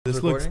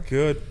This looks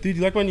good. Dude,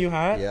 you like my new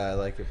hat? Yeah, I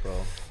like it, bro.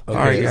 Okay, All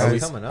right,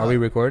 guys. are we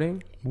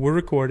recording? We're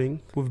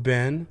recording with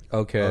Ben.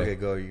 Okay. Okay,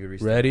 go. You can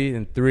restart. Ready?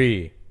 In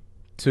 3,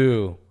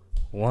 2,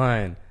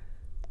 1.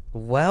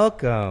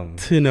 Welcome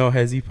To No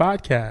Hesi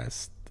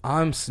Podcast.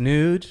 I'm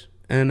Snooge.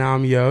 And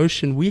I'm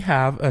Yosh, and we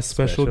have a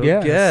special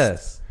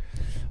guest.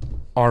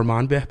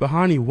 Armand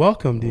Behbahani.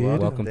 Welcome,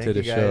 dude. Welcome Thank to the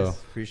you guys. show.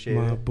 Appreciate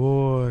My it.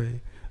 boy.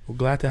 We're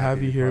glad to have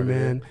Happy you to be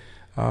here,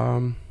 part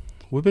of man.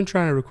 We've been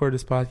trying to record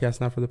this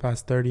podcast now for the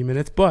past 30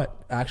 minutes,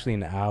 but... Actually,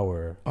 an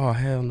hour. Oh,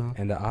 hell no.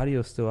 And the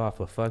audio's still off,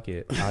 but fuck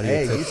it.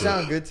 Hey, you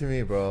sound good to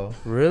me, bro.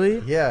 Really?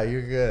 Yeah,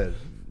 you're good.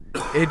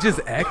 It just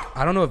I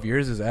don't know if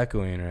yours is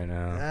echoing right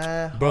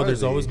now. Bro,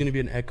 there's always going to be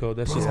an echo.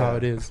 That's just how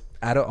it is.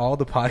 Out of all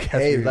the podcasts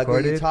Hey, we like what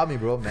you recorded, taught me,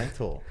 bro.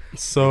 Mental.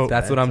 So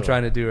that's what I'm mental.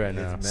 trying to do right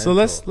now. It's So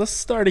let's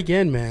start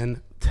again,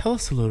 man. Tell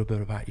us a little bit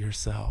about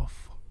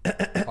yourself.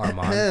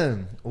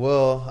 Armand.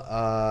 Well,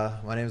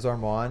 my name is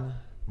Armand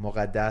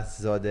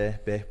Moqaddas Zadeh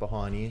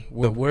Behbahani.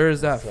 Where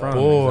is that from?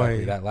 Boy.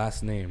 Exactly, that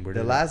last name.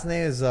 The last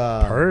name is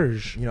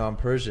Persian. You know, I'm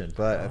Persian,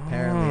 but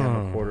apparently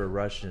I'm a quarter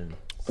Russian.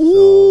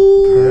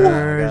 Ooh.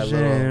 I got a little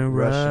Persian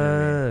Russian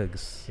in me.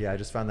 rugs. Yeah, I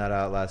just found that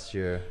out last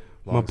year.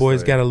 My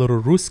boy's got a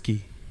little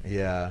Ruski.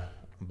 Yeah,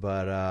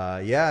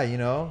 but yeah, you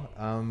know,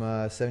 I'm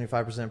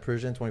 75%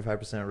 Persian,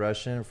 25%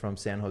 Russian. From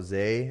San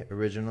Jose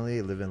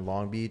originally. Live in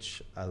Long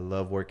Beach. I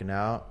love working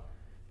out,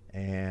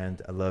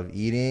 and I love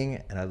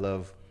eating, and I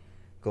love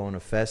going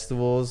to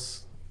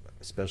festivals,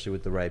 especially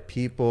with the right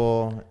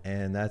people.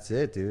 And that's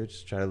it, dude.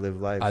 Just try to live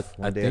life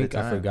one day at a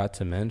time. I forgot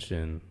to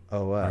mention,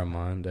 what?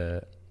 Armand,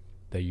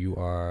 that you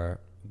are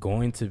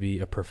going to be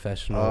a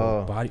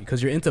professional body,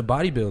 because you're into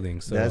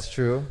bodybuilding. So that's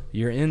true.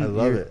 You're in. I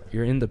love it.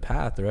 You're in the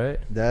path, right?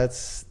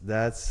 That's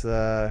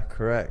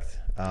correct.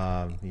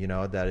 You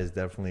know, that is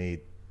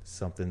definitely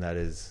something that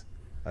is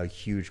a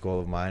huge goal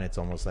of mine. It's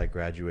almost like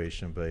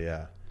graduation, but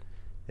yeah,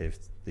 if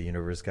the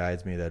universe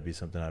guides me, that'd be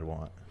something I'd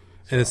want.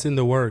 So, And it's in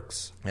the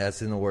works. yeah,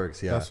 it's in the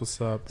works. Yeah, That's what's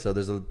up. So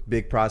there's a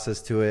big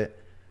process to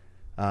it.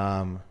 You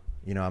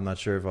know, I'm not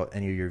sure if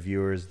any of your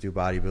viewers do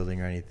bodybuilding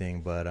or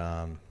anything,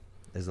 but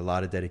there's a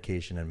lot of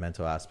dedication and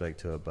mental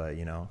aspect to it. But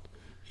you know,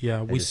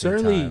 Yeah, we the same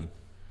certainly time-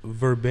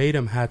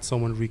 verbatim had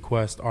someone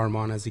request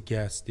Armand as a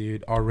guest,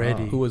 dude,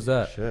 already. Who was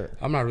that? shit,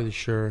 I'm not really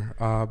sure,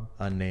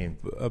 unnamed.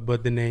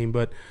 but the name.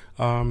 But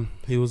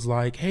he was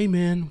like, "Hey,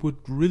 man, would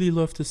really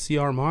love to see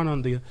Armand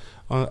on the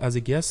as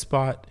a guest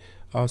spot,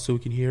 so we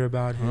can hear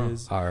about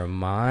his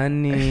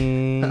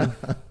Armani.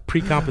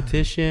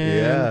 pre-competition,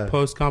 Yeah.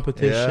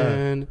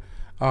 post-competition,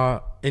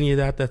 any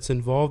of that's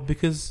involved,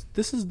 because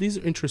these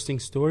are interesting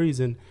stories.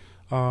 And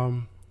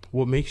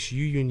what makes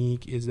you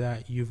unique is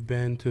that you've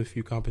been to a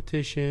few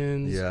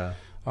competitions. Yeah,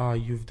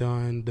 You've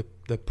done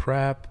the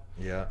prep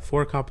yeah.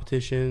 for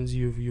competitions.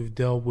 You've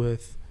dealt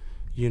with,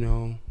 you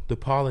know, the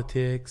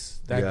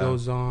politics that Yeah.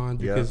 goes on,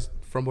 Yeah. because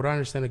from what I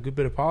understand, a good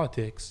bit of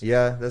politics.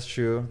 Yeah, that's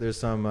true. There's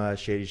some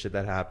shady shit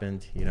that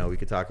happened. You know, we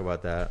could talk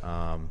about that.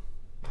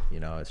 You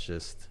know, it's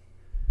just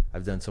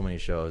I've done so many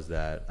shows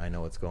that I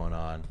know what's going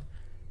on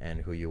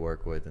and who you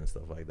work with and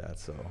stuff like that.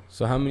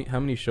 So how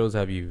many shows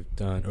have you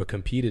done or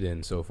competed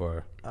in so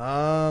far?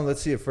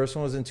 let's see. The first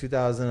one was in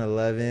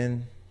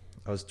 2011.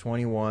 I was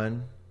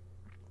 21,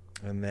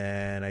 and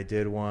then I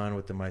did one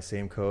with my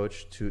same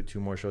coach. Two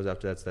more shows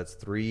after that. So that's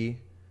 3.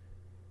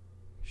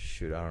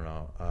 Shoot, I don't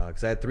know,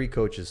 because I had 3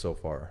 coaches so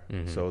far.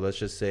 Mhm. So let's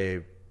just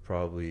say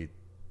probably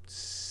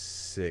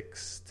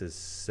 6 to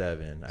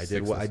 7. I 6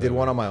 did to I did 7.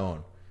 one on my own,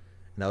 and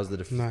that was the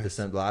Nice.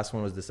 the last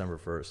one was December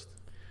 1st.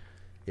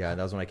 Yeah,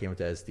 that was when I came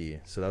into SD.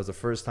 So that was the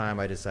first time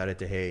I decided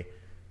to, hey,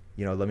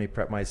 you know, let me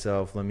prep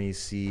myself. Let me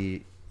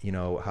see, you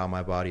know, how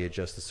my body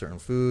adjusts to certain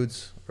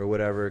foods or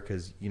whatever.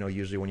 Because, you know,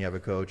 usually when you have a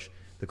coach,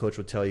 the coach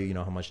will tell you, you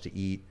know, how much to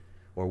eat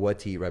or what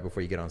to eat right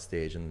before you get on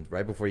stage. And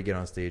right before you get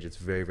on stage, it's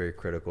very, very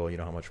critical, you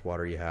know, how much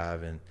water you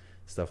have and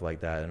stuff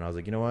like that. And I was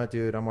like, you know what,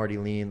 dude, I'm already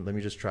lean. Let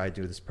me just try to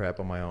do this prep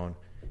on my own.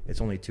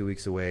 It's only 2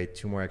 weeks away.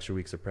 2 more extra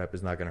weeks of prep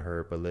is not going to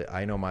hurt. But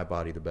I know my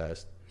body the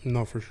best.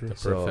 No, for sure.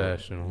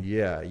 Professional.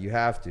 Yeah, you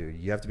have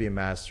to be a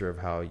master of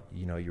how,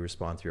 you know, you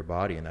respond to your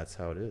body, and that's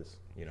how it is,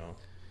 you know.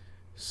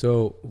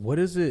 So what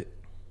is it?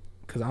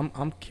 Because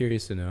I'm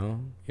curious to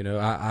know. You know,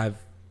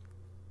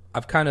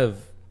 I've kind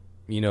of,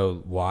 you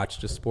know,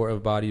 watched the sport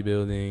of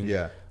bodybuilding.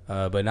 Yeah.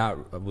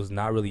 But was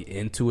not really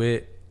into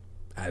it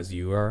as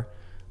you are.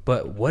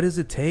 But what does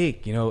it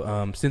take? You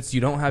know, since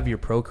you don't have your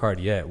pro card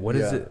yet, what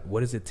is Yeah. it?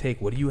 What does it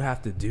take? What do you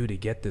have to do to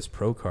get this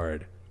pro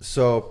card?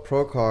 So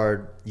pro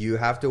card, you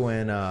have to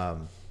win a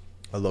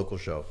local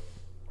show,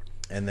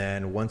 and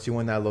then once you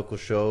win that local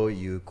show,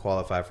 you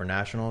qualify for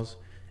nationals.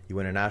 You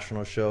win a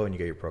national show, and you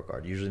get your pro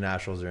card. Usually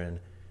nationals are in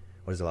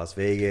Las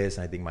Vegas,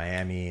 and I think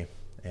Miami,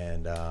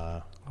 and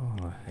a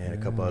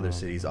couple other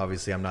cities.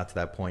 Obviously, I'm not to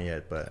that point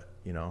yet, but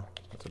you know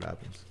that's what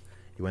happens.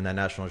 You win that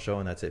national show,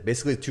 and that's it.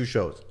 Basically, 2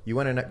 shows. You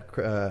win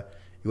a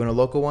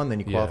local one, then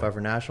you qualify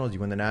for nationals. You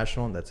win the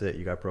national, and that's it.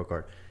 You got pro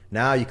card.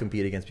 Now you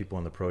compete against people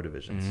in the pro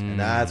divisions, and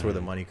that's where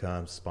the money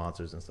comes,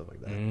 sponsors and stuff like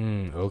that.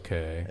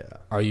 Okay.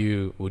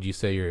 Yeah. Would you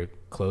say you're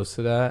close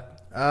to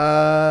that?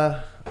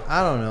 I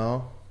don't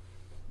know.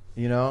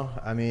 You know,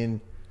 I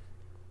mean,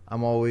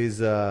 I'm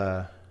always.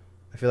 I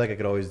feel like I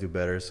could always do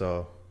better.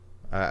 So,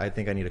 I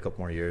think I need a couple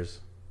more years.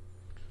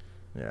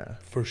 Yeah,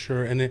 For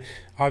sure. And it,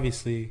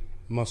 obviously,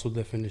 muscle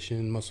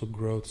definition, muscle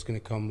growth is going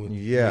to come with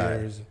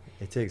years.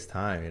 It takes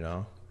time, you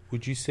know.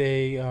 Would you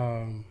say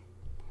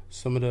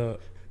some of the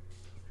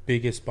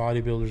biggest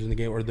bodybuilders in the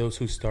game, or those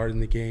who start in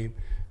the game,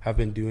 have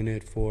been doing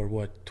it for,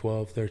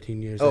 12,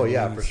 13 years? Oh,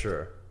 yeah, for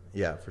sure.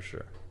 Yeah, for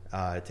sure.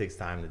 It takes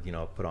time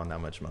to, put on that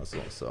much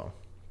muscle,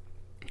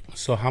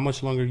 So how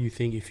much longer do you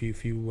think if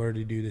you were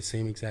to do the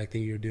same exact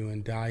thing you're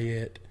doing,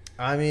 diet?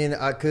 I mean,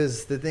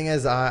 because the thing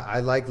is, I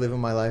like living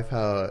my life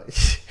how...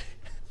 It's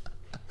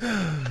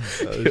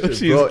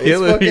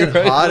fucking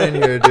hot in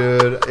here,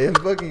 dude. It's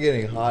fucking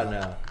getting hot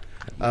now.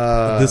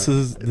 This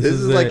is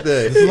like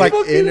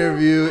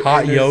interview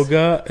hot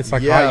yoga. It's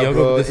like hot yoga,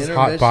 bro, but this is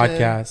hot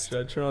podcast.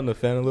 Should I turn on the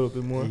fan a little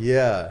bit more?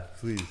 Yeah,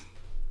 please.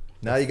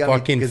 Now you got me,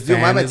 because dude,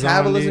 my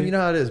metabolism, you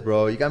know how it is,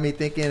 bro. You got me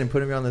thinking and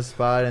putting me on the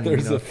spot, and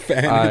there's a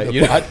fan in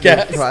the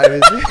podcast.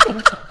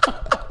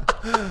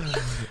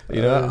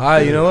 You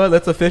know what?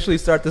 Let's officially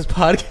start this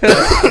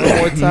podcast one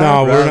more time.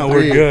 No, we're not.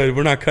 We're good.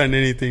 We're not cutting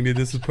anything, dude.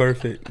 This is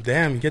perfect.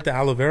 Damn, you get the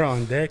aloe vera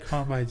on deck,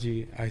 huh, my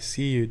G? I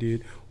see you,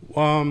 dude.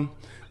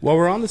 While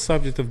we're on the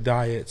subject of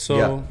diet,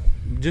 so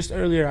just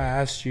earlier I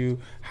asked you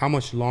how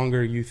much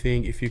longer you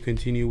think if you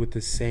continue with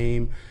the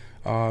same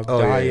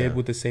diet,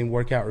 with the same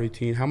workout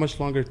routine, how much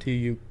longer till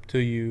you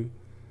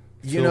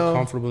feel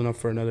comfortable enough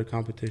for another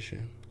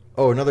competition?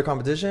 Oh, another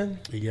competition?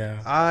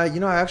 Yeah. I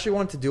actually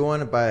wanted to do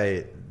one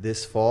by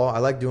this fall. I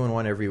like doing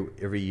one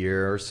every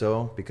year or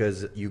so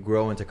because you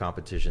grow into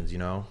competitions,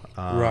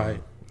 right.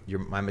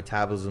 My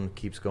metabolism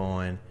keeps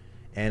going,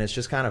 and it's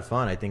just kind of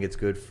fun. I think it's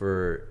good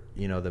for,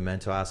 the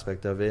mental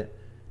aspect of it.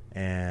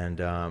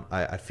 And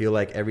I feel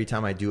like every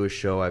time I do a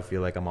show, I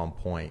feel like I'm on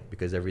point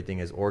because everything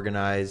is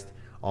organized.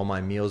 All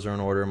my meals are in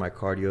order. My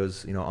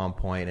cardio's, on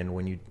point. And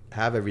when you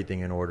have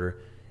everything in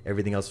order,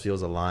 everything else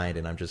feels aligned,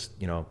 and I'm just,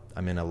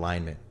 I'm in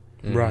alignment.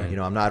 Right.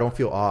 I don't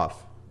feel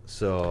off.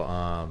 So,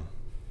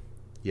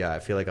 I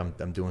feel like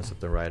I'm doing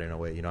something right in a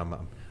way.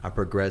 I'm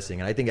progressing,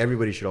 and I think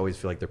everybody should always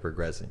feel like they're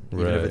progressing,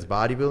 even if it's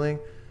bodybuilding,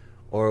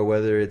 or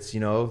whether it's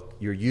your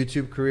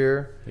YouTube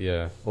career,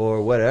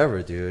 or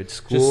whatever, dude.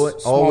 School,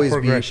 always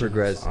be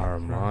progressing.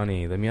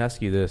 Armani, let me ask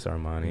you this,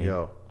 Armani.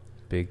 Yo,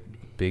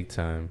 big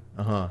time.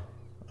 Uh-huh.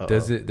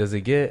 Does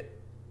it get?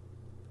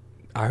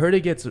 I heard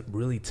it gets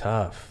really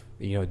tough.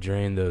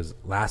 During those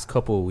last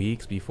couple of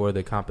weeks before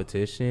the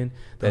competition,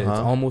 that it's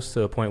almost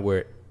to a point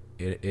where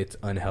it's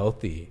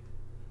unhealthy.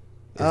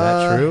 Is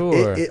that true?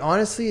 Or? It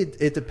honestly,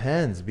 it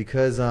depends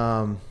because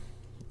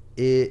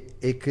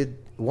it could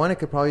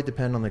probably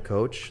depend on the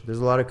coach. There's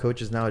a lot of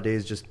coaches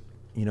nowadays just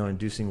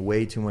inducing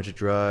way too much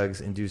drugs,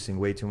 inducing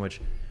way too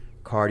much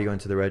cardio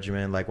into the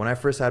regimen. Like when I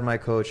first had my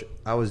coach,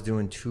 I was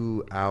doing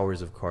 2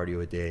 hours of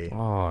cardio a day.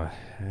 Oh,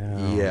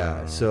 hell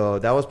yeah. No. So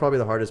that was probably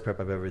the hardest prep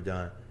I've ever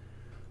done.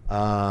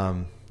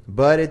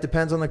 But it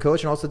depends on the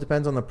coach and also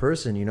depends on the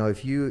person.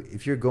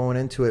 If you're going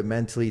into it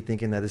mentally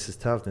thinking that this is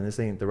tough, then this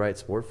ain't the right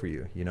sport for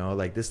you.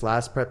 Like this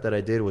last prep that I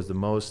did was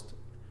the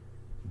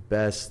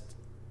best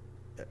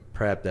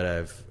prep that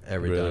I've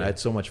ever done. I had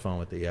so much fun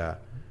with it. Yeah.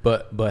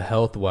 But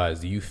health wise,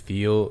 do you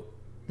feel,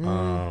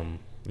 a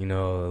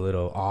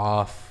little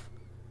off?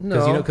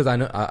 No, because I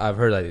know I've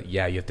heard you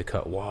have to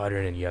cut water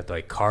and you have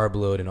to carb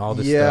load and all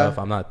this stuff.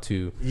 I'm not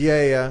too.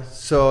 Yeah.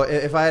 So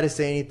if I had to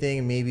say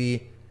anything,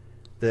 maybe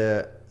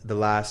the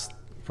last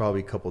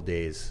probably couple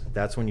days,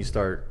 that's when you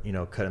start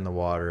cutting the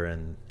water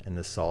and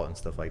the salt and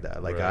stuff like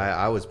that.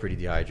 I was pretty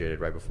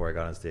dehydrated right before I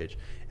got on stage,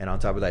 and on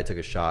top of that I took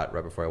a shot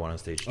right before I went on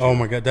stage too. Oh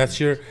my god, that's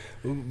your,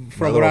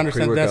 from what I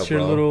understand, that's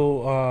your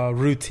little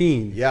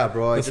routine. Yeah,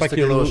 bro. I just took a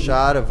little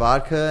shot of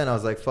vodka and I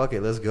was like, fuck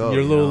it, let's go.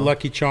 Your little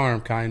lucky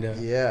charm kind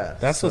of. Yeah,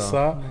 that's what's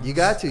up. You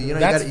got to you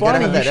that's gotta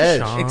have that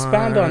edge.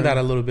 Expound on that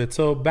a little bit.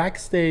 So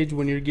backstage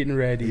when you're getting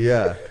ready,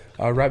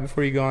 right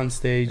before you go on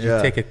stage,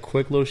 you take a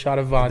quick little shot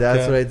of vodka.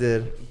 That's what I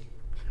did.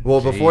 Well,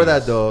 before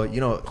that though,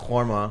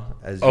 khorma,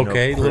 as you know.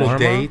 Little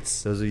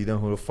dates. Those of you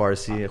who know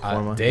Farsi,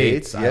 khorma.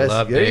 Dates. Yes, I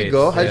love there dates. you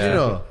go. How'd you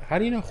know? How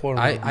do you know khorma?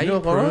 I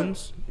eat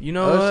prunes. You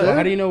know what?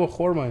 How do you know what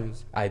khorma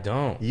is? I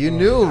don't. You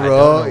knew,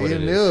 bro. You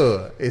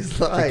knew. It's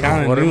like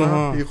kind of new,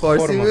 huh? You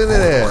Farsi with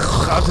it.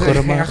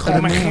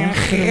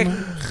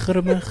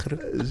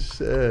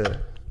 Shit.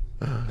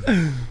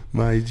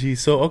 My G.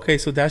 So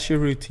that's your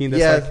routine.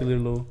 That's like your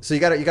little. So you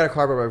got to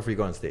carb up right before you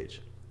go on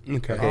stage.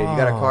 Okay. You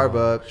got to carb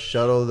up,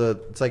 shuttle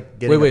it's like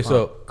getting Wait,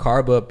 so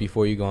carb up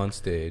before you go on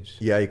stage.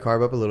 Yeah, you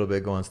carb up a little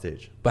bit, go on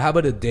stage. But how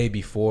about the day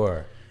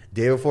before?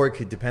 Day before,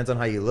 it depends on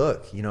how you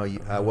look.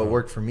 What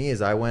worked for me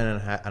is I went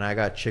and I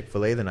got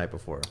Chick-fil-A the night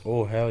before.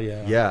 Oh, hell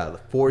yeah. Yeah,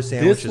 4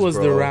 sandwiches, This was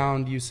the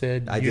round you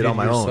said I did on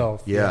my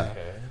yourself. own. Yeah.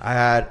 Okay. I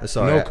had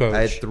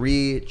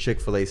 3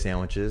 Chick-fil-A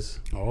sandwiches.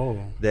 Oh.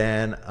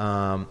 Then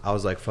I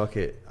was like, fuck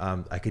it.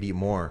 I could eat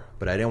more,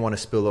 but I didn't want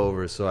to spill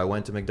over. So I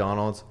went to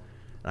McDonald's.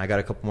 and I got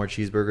a couple more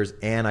cheeseburgers,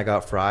 and I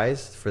got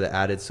fries for the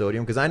added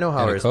sodium because I know how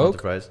And I a respond to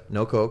Coke? fries.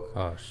 No Coke.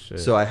 Oh shit.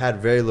 So I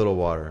had very little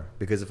water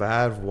because if I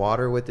had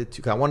water with it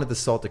too, I wanted the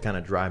salt to kind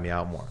of dry me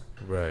out more.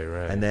 Right.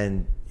 And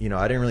then, you know,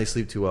 I didn't really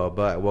sleep too well,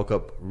 but I woke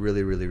up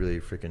really, really, really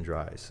freaking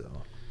dry. So,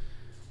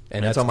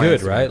 and that's that's on my good,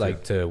 Instagram right? too.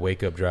 Like to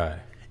wake up dry.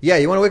 yeah,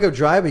 you want to wake up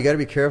dry, but you got to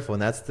be careful.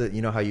 And that's the,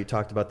 you know, how you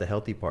talked about the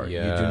healthy part.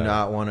 Yeah. You do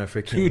not want to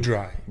freaking Too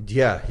dry.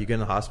 Yeah, you get in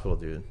the hospital,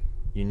 dude.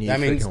 You need That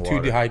means freaking too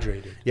water.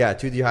 dehydrated. Yeah,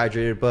 too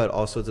dehydrated, but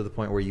also to the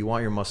point where you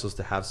want your muscles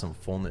to have some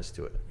fullness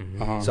to it.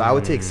 Uh-huh. So I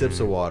would take sips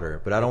of water,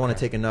 but I don't want to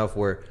take enough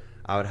where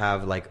I would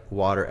have like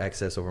water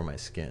excess over my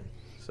skin.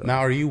 So Now,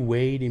 are you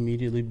weighed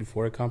immediately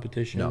before a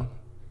competition? No.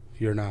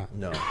 You're not.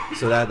 no,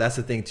 so that's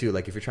the thing too.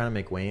 Like if you're trying to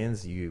make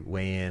weigh-ins, you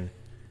weigh in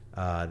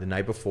the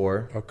night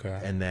before. Okay.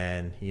 And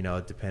then, you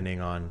know,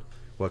 depending on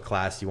what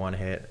class you want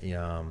to hit,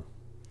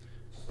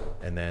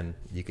 and then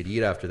you could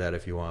eat after that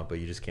if you want, but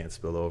you just can't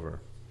spill over.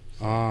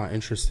 Ah,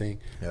 interesting.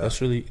 Yeah.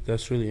 That's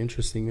really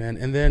interesting, man.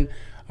 And then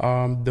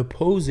the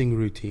posing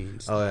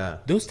routines. Oh yeah.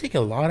 Those take a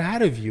lot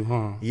out of you,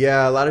 huh?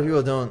 Yeah, a lot of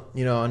people don't,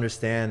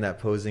 understand that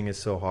posing is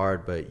so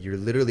hard, but you're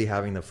literally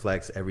having to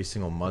flex every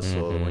single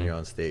muscle when you're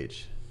on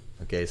stage.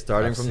 Okay,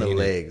 starting I've from the seen it.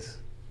 legs.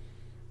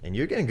 And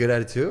you're getting good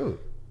at it too.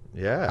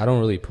 Yeah. I don't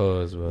really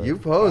pose, but You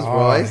pose, bro.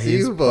 Oh, I see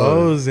he's you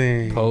pose.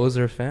 posing.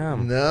 poser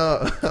fam. No.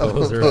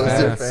 Poser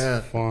Poser fast.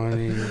 fan.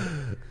 Funny.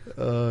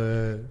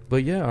 Oh,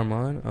 But yeah,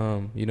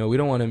 Armand, we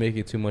don't want to make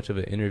it too much of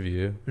an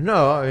interview.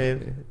 no, I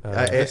mean,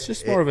 It's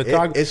just more of a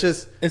talk. It's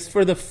just It's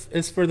for the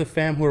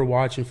fam who are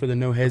watching, for the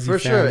No Hesi for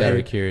fam. sure. Very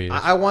and curious.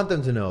 I want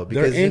them to know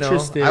because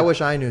interested I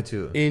wish I knew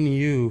too. In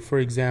you, for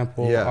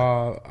example,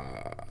 Yeah.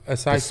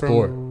 aside The from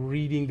sport.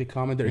 reading the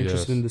comment, they're Yes.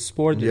 interested in the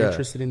sport. They're Yeah.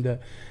 interested in the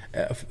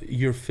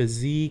your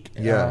physique,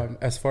 Yeah.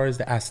 as far as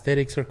the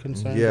aesthetics are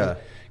concerned. Yeah.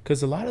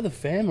 Because a lot of the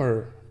fam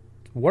are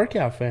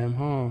workout fam,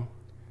 huh?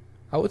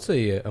 I would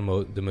say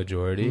the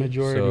majority.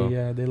 So-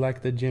 Yeah, they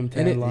like the gym And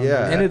tan it, line.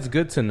 yeah. and it's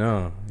good to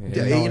know.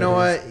 Yeah, No, you know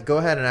it what? Go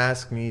ahead and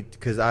ask me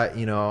because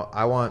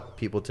I want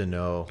people to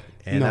know,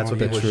 and No, that's what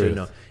yeah. people The should truth.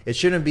 know. It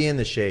shouldn't be in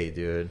the shade,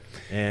 dude.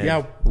 And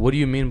Yeah, What do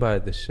you mean by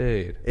the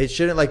shade? it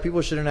shouldn't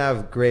people shouldn't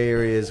have gray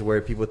areas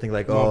where people think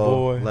like, My oh,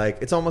 boy. like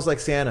it's almost like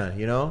Santa,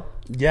 you know?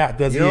 yeah.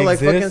 Does You he know, like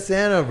exist? fucking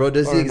Santa, bro.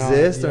 Does he or not?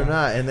 exist or Yeah.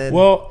 not? And then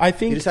Well, I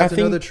think you just have I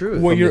to know think the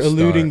truth what from you're the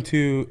start. alluding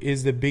to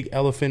is the big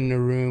elephant in the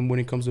room when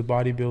it comes to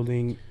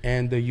bodybuilding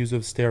and the use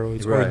of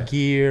steroids or Right.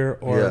 gear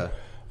or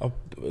Yeah.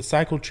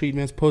 cycle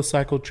treatments,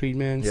 post-cycle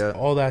treatments, Yeah.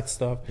 all that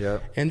stuff. Yeah.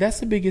 And that's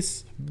the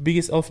biggest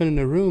elephant in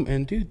the room.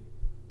 And dude,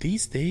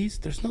 these days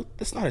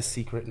that's not a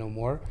secret no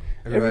more.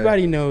 Right.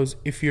 Everybody knows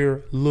if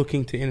you're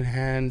looking to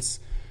enhance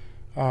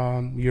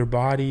your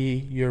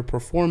body, your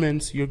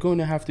performance, you're going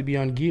to have to be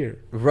on gear.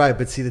 right.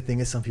 But see, the thing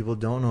is, some people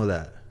don't know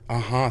that.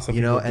 Some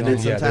You know, people and don't. then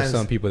Yeah, there's sometimes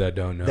some people that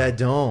don't know. that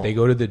don't. They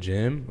go to the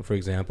gym, for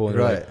example, and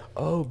they're Right. like,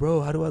 "Oh,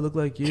 bro, how do I look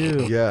like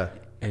you?" Yeah.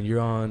 And you're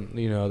on,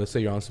 let's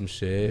say you're on some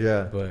shit.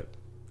 Yeah. But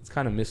it's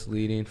kind of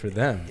misleading for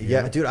them. you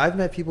Yeah, know? dude, I've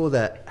met people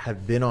that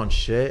have been on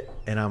shit,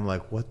 and I'm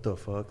like, what the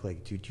fuck?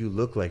 Like, dude, you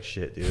look like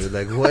shit, dude.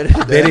 Like, what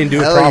They didn't do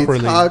it hell are you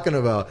properly. talking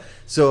about?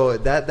 So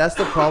that's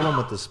the problem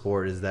with the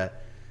sport is that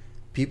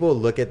people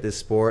look at this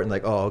sport and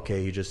like, oh,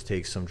 okay, he just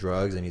takes some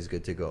drugs and he's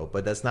good to go.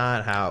 But that's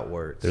not how it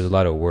works. There's a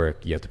lot of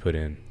work you have to put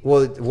in.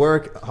 Well,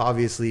 work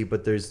obviously,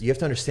 but you have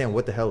to understand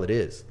what the hell it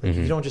is. Like,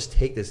 Mm-hmm. you don't just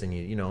take this and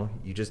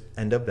you just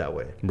end up that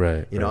way.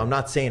 Right. You know, right. I'm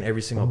not saying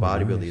every single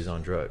bodybuilder is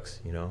on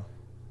drugs. You know.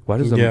 Why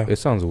does Yeah. it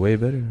sounds way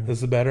better?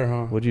 This is better,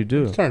 huh? What'd you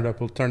do? Turn it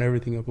up. We'll turn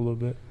everything up a little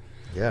bit.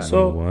 Yeah.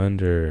 So- No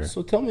wonder.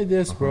 So tell me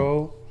this,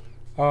 bro.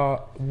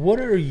 What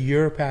are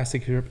your past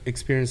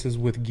experiences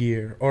with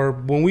gear? Or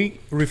when we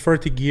refer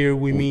to gear,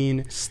 we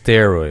mean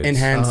Steroids.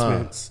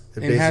 enhancements,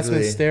 Uh-huh.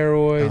 enhancement Basically,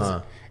 steroids,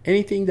 uh-huh.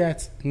 anything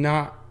that's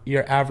not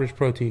your average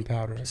protein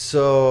powder.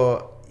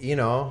 So,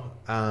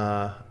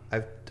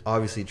 I've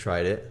obviously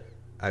tried it.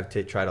 I've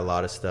tried a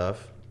lot of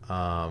stuff.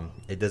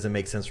 It doesn't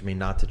make sense for me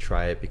not to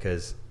try it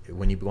because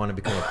when you want to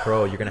become a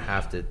pro, you're going to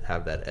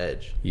have that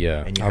edge.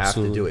 Yeah, And you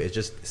absolutely. have to do it. It's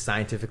just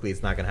scientifically,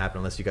 it's not going to happen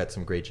unless you got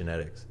some great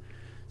genetics.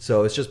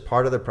 So it's just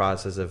part of the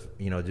process of,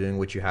 doing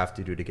what you have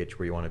to do to get you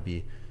where you want to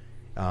be.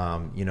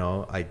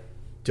 I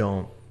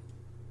don't,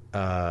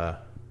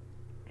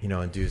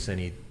 induce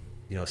any,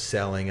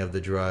 selling of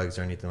the drugs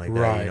or anything like that.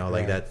 Right,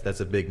 right. That's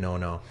a big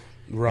no-no.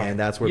 Right. And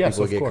that's where Yes,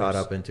 people of get caught course.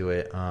 up into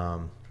it.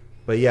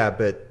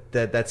 But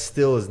that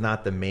still is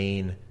not the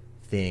main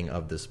thing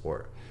of the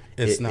sport.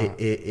 It's not.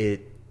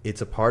 It's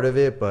a part of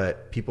it,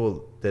 but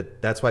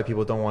that's why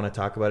people don't want to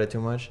talk about it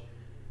too much.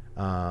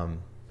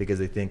 Because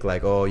they think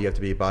like, oh, you have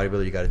to be a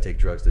bodybuilder, you got to take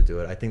drugs to do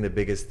it. I think the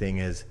biggest thing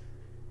is,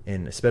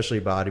 and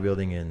especially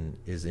bodybuilding,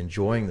 is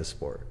enjoying the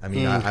sport. I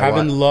mean,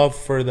 Having love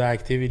for the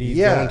activities,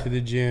 Yeah. going to the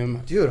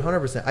gym. Dude,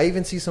 100%. I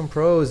even see some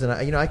pros, and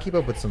I keep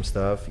up with some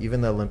stuff,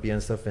 even the Olympia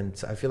and stuff. And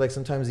I feel like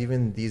sometimes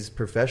even these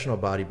professional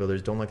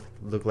bodybuilders don't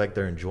look like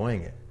they're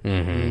enjoying it.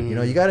 Mm-hmm.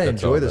 You got to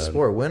That's all enjoy the bad.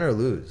 sport, win or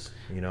lose.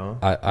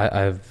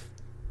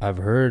 I've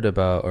heard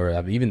about, or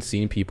I've even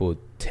seen people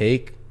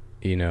take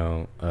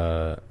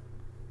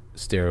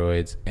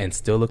steroids and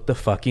still look the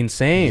fucking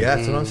same. Yeah,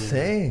 that's what I'm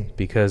saying.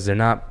 Because they're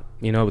not,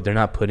 they're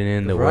not putting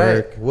in the right.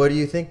 work. What do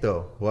you think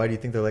though? Why do you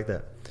think they're like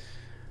that?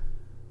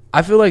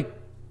 I feel like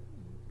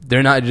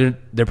they're not.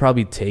 They're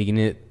probably taking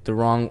it the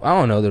wrong. I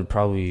don't know. They're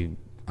probably.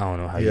 I don't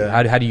know how.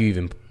 Yeah. How do you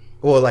even?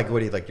 Well, like what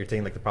do you like? You're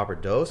taking like the proper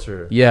dose,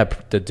 or Yeah,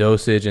 the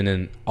dosage, and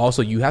then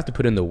also you have to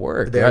put in the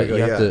work. There right? you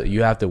go,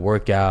 You have to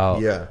work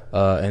out. Yeah.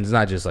 And it's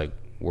not just like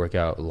work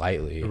out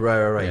lightly.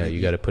 Right. Yeah,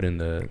 you got to put in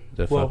the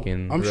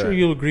fucking. I'm sure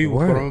you'll agree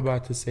with what I'm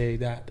about to say.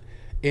 That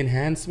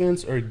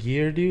enhancements or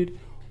gear, dude,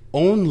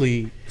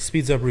 only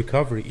speeds up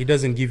recovery. It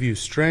doesn't give you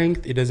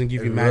strength. It doesn't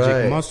give you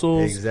magic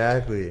muscles.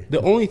 Exactly. The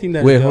only thing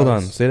that Wait, hold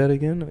on. Say that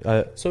again.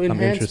 So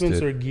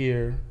enhancements or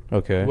gear,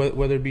 okay,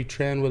 whether it be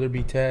trend, whether it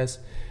be test,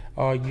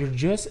 you're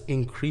just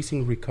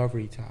increasing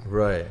recovery time.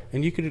 Right.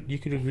 And you could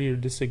agree or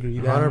disagree.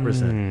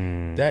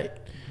 100%.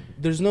 That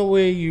there's no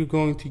way you're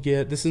going to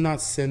get. This is not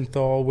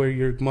synthol where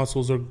your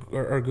muscles are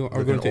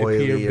going to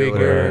appear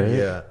bigger.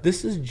 Yeah.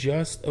 This is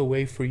just a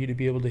way for you to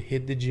be able to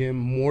hit the gym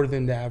more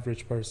than the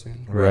average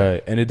person.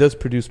 Right. And it does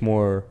produce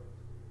more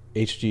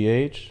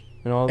HGH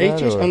and all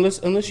that.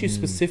 Unless you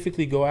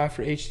specifically go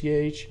after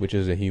HGH, which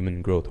is a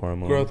human growth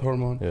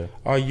hormone.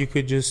 Yeah. You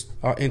could just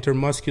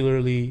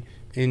intermuscularly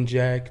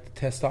inject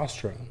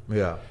testosterone.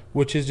 Yeah.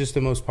 Which is just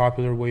the most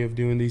popular way of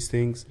doing these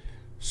things.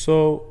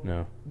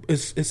 So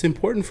it's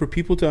important for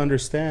people to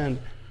understand.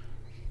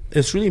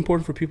 It's really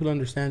important for people to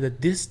understand that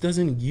this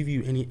doesn't give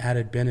you any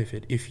added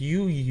benefit. If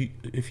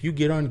you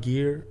get on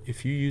gear,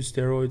 if you use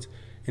steroids,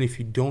 and if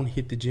you don't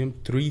hit the gym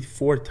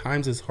 3-4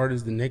 times as hard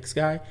as the next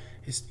guy,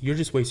 you're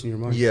just wasting your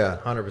money. Yeah,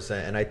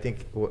 100%. And I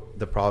think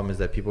the problem is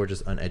that people are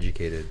just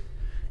uneducated.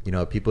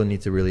 People need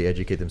to really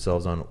educate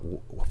themselves on,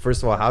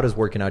 first of all, how does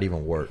working out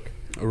even work?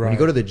 Right. When you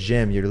go to the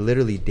gym, you're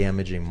literally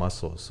damaging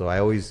muscles. So I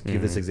always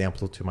give this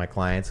example to my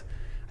clients.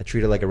 I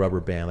treat it like a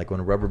rubber band. Like when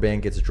a rubber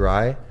band gets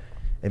dry,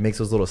 it makes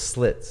those little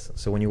slits.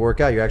 So when you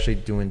work out, you're actually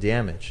doing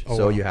damage.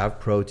 You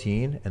have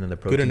protein, and then the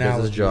protein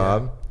does its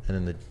job, and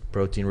then the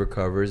protein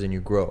recovers, and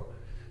you grow.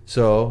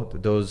 So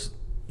those,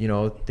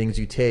 things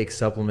you take,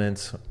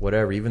 supplements,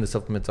 whatever, even the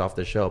supplements off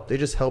the shelf, they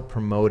just help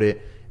promote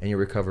it, and you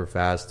recover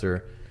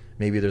faster.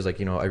 Maybe there's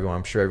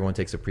I'm sure everyone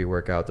takes a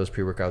pre-workout. Those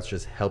pre-workouts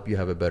just help you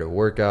have a better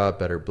workout,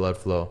 better blood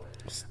flow.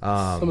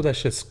 Some of that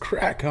shit's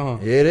crack, huh?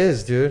 It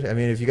is, dude. I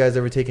mean, if you guys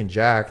ever taken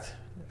Jacked,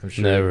 I'm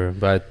sure. Never,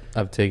 but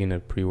I've taken a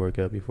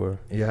pre-workout before.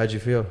 Yeah, how'd you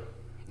feel?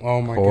 Oh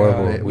my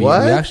Horrible. God. We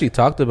actually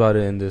talked about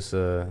it in this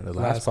the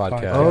last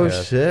podcast. Oh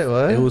shit!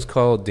 What? It was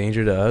called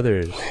Danger to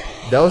Others.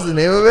 That was the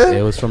name of it?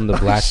 It was from the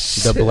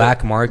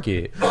black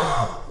market.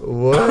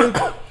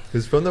 What? It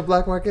was from the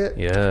black market?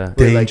 Yeah.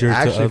 Danger to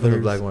actually others. From the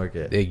black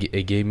market.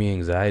 It gave me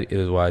anxiety. It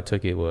was why I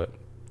took it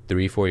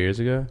 3-4 years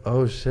ago.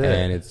 Oh shit!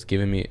 And it's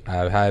giving me.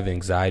 I have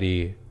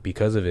anxiety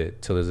because of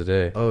it till this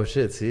day. Oh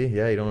shit! See,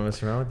 yeah, you don't want to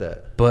mess around with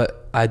that.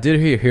 But I did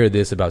hear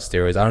this about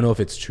steroids. I don't know if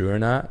it's true or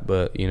not,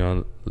 but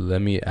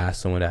let me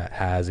ask someone that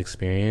has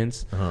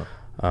experience.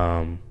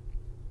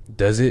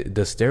 Does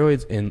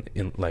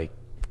steroids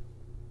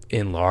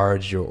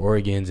enlarge your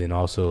organs and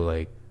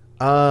also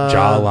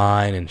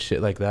jawline and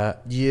shit like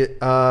that?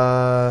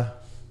 Yeah,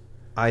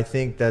 I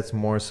think that's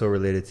more so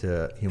related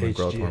to human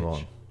growth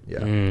hormone.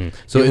 Yeah.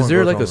 So human is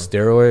there growth a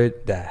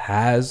steroid that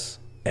has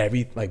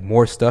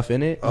more stuff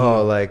in it?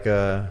 Oh,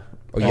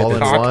 all in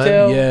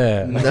cocktail? one?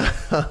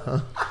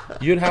 Yeah.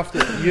 You'd have to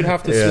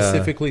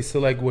specifically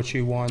select what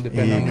you want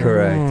depending on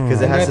correct,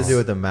 because it has to do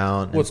with the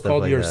amount. What's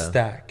called your that.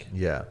 stack.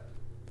 Yeah.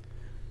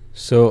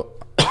 So,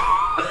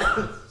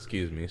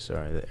 excuse me,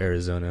 sorry, the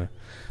Arizona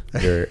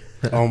dirt.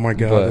 Oh my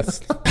God!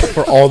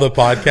 For all the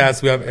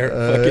podcasts we have,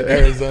 fucking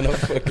Arizona.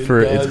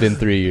 It's been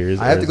 3 years.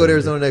 I have to go to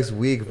Arizona next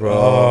week, bro.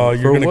 Oh,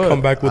 you're gonna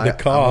come back with the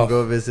cough. I'm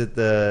gonna go visit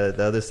the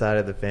other side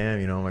of the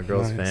fam. My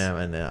girl's fam,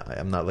 and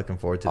I'm not looking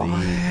forward to the heat.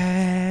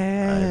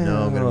 I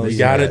know. I'm gonna miss you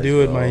gotta guys,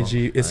 do it, bro. my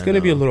G. It's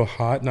gonna be a little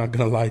hot. Not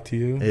gonna lie to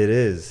you. It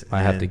is.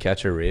 I have to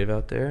catch a rave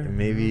out there.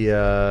 Maybe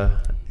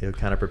it'll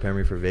kind of prepare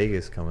me for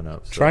Vegas coming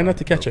up. So try not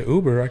to catch an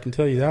Uber. I can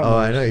tell you that. Oh,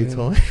 I know. You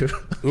told me.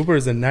 Uber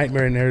is a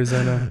nightmare in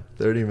Arizona.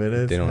 30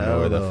 minutes. They don't know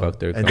where the fuck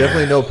they're and coming.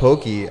 definitely no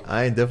pokey.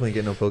 I ain't definitely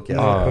getting no pokey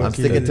out there. I'm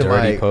sticking to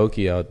my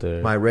pokey out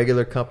there. My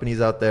regular companies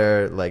out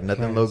there,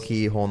 nothing low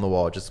key, hole in the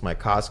wall. Just my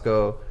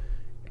Costco,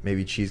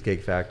 maybe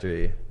Cheesecake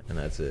Factory, and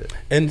that's it.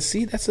 And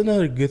see, that's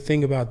another good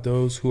thing about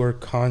those who are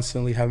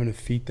constantly having to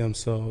feed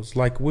themselves.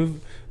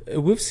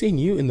 We've seen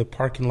you in the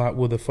parking lot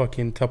with a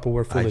fucking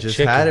Tupperware full of chicken. I just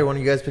had it when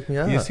you guys picked me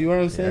up. You see what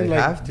I'm saying?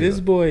 This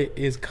boy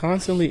is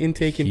constantly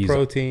intaking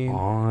protein.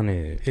 On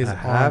it. I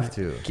have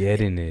to.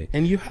 Getting it.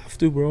 And you have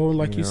to, bro,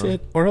 you said,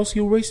 or else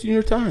you're wasting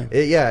your time.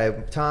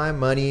 Time,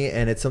 money,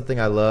 and it's something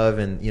I love.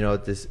 And,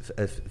 this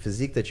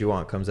physique that you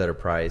want comes at a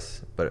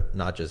price, but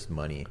not just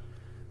money.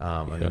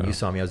 I mean, you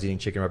saw me. I was eating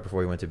chicken right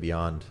before we went to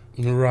Beyond.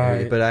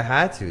 Right. But I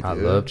had to, dude. I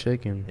love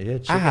chicken. Yeah,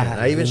 chicken.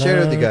 I even shared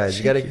it with you guys.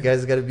 You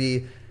guys got to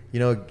be...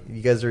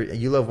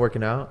 you love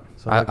working out.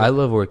 So I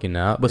love working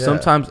out, but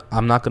sometimes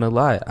I'm not gonna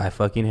lie, I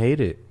fucking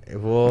hate it.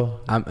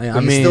 Well, I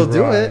mean, still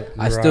do it.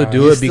 I still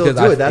do it because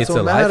that's it's what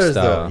a matters,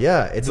 lifestyle. though.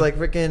 Yeah, it's like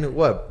freaking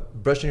what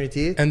brushing your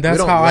teeth. And that's we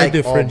don't how like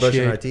I all brushing our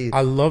differentiate. teeth.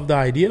 I love the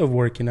idea of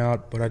working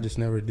out, but I just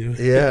never do it.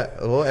 Yeah,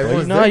 well,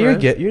 everyone's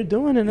you're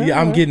doing it now. Yeah,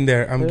 I'm getting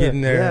there. I'm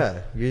getting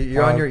there. Yeah,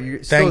 you're on your.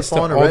 You're thanks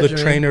still to all the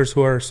trainers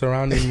who are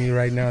surrounding me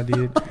right now,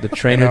 dude. The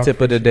trainer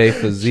tip of the day,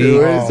 physique,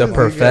 the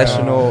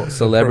professional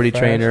celebrity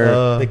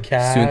trainer, the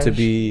cash, soon to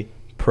be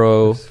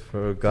pro.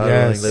 For God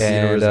willing, let the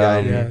universe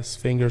guide me. Yes,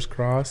 fingers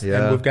crossed.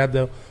 Yeah. And we've got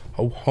the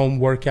home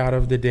workout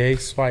of the day.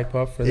 Swipe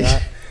up for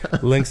that.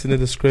 Links in the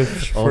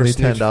description for Only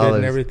Snitch Fit $10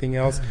 and everything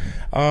else.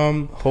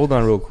 Hold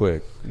on, real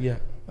quick. Yeah.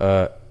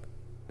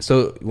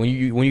 So when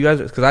you guys,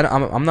 because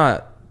I'm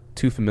not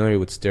too familiar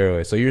with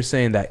steroids, so you're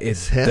saying that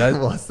it does.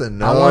 Wants to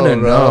know, I want to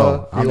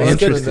know. I'm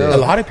interested. A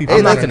lot of people.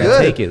 I'm not gonna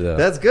take it though.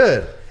 That's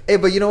good. Hey,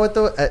 but you know what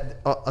though?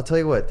 I'll tell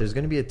you what. There's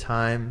going to be a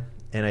time,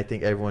 and I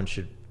think everyone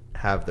should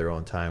have their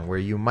own time where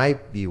you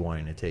might be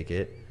wanting to take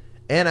it.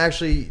 And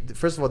actually,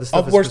 first of all, this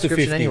stuff is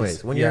prescription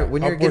anyways. When you're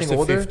getting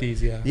older,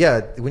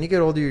 50s, when you get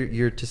older,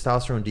 your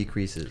testosterone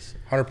decreases.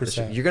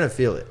 100%. You're gonna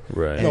feel it,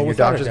 right? And your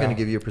doctor's gonna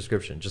give you a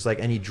prescription, just like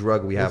any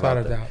drug we have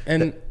out there.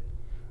 And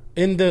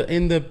in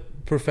the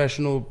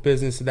professional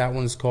business, that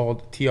one's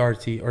called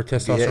TRT or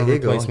testosterone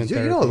replacement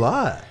therapy. You know a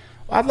lot.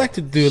 I'd like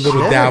to do a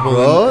little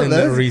dabble in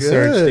the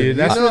research, dude.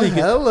 That's really good.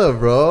 Hella,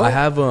 bro. I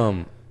have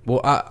when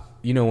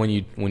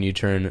you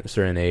turn a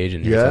certain age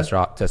and your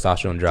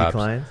testosterone drops,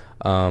 declines.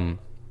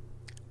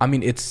 I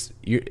mean,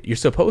 you're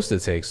supposed to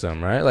take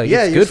some, right? Like,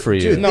 it's good for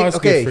you. Dude, it's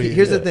good for you.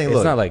 Here's the thing. Look,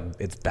 it's not like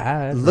it's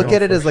bad. Look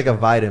at it as like a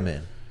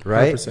vitamin,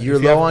 right? 100%. You're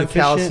low on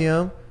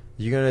calcium.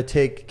 You're gonna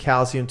take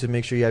calcium to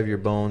make sure you have your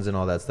bones and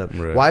all that stuff.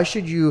 Right. Why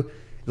should you?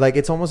 Like,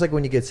 it's almost like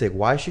when you get sick.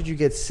 Why should you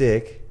get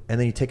sick and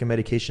then you take a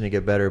medication to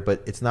get better,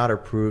 but it's not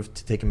approved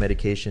to take a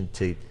medication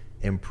to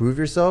improve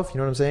yourself? You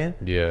know what I'm saying?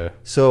 Yeah.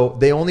 So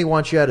they only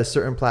want you at a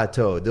certain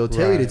plateau. They'll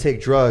tell you to take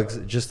drugs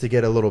just to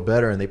get a little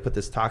better, and they put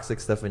this toxic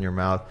stuff in your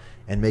mouth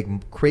and make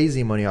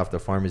crazy money off the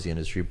pharmacy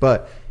industry.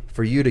 But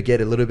for you to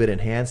get a little bit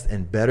enhanced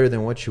and better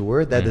than what you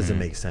were, that doesn't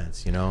make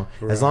sense, you know?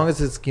 Right. As long as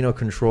it's,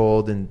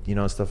 controlled and,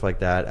 stuff like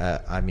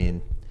that. I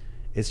mean,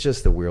 it's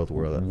just the weird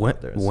world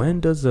out there. When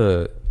does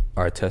our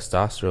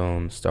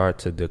testosterone start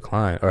to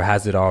decline? Or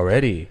has it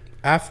already?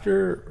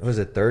 After... What was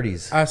it,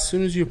 30s? As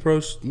soon as you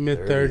approach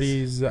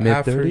mid-30s,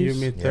 after your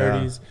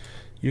mid-30s... Yeah.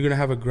 You're going to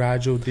have a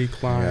gradual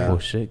decline. Yeah. Oh,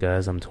 shit,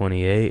 guys. I'm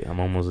 28. I'm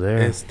almost there.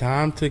 It's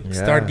time to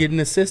start getting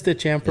assisted,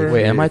 champer.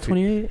 Wait, am I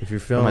 28? If you're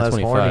feeling less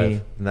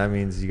horny, that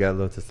means you got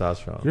low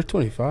testosterone. You're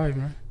 25,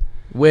 right?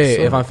 Wait,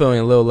 if I'm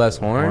feeling a little less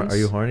horny? Are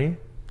you horny?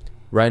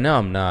 Right now,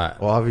 I'm not.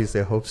 Well,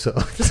 obviously, I hope so.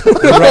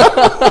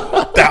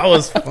 That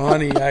was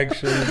funny,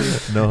 actually.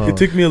 No. It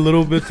took me a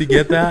little bit to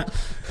get that.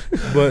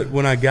 But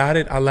when I got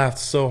it, I laughed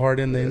so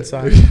hard in the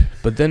inside.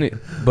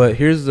 But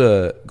here's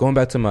going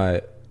back to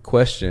my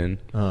question.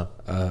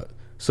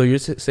 So you're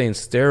saying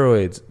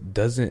steroids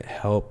doesn't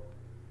help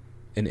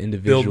an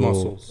individual build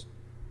muscles?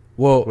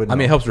 Well, I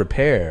mean, it helps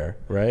repair,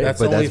 right? That's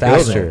but only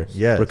that's faster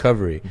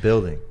recovery.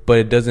 Building. But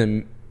it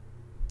doesn't.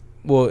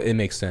 Well, it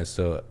makes sense.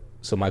 So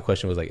my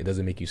question was like, it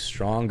doesn't make you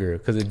stronger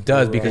because it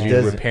does because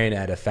you're repairing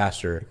at a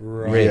faster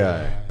rate.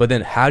 Yeah. But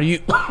then how do you?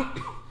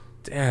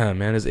 Damn,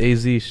 man, it's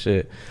AZ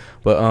shit.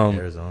 But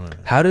Arizona.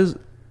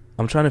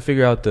 I'm trying to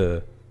figure out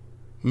the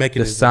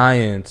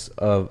science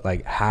of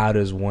like how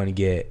does one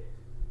get.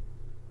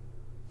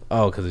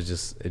 Oh, because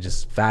it's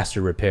just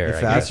faster repair.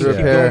 Faster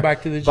repair. Going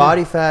back to the gym.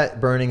 Body fat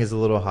burning is a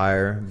little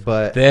higher,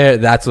 but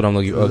that's what I'm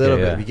looking. Okay, a little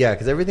bit,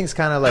 because everything's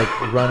kind of like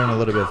running a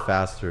little bit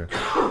faster.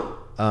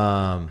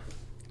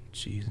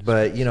 Jesus.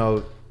 But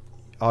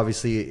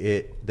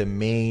obviously, the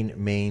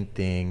main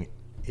thing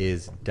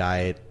is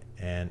diet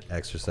and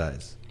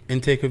exercise.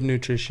 Intake of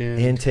nutrition.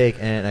 Intake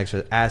and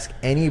exercise. Ask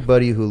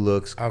anybody who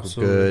looks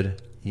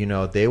good.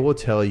 They will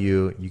tell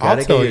you got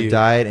to get your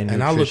diet and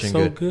nutrition I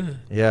look so good.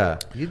 Yeah,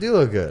 you do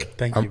look good.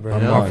 Thank you, bro.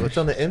 What's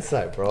on the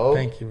inside, bro?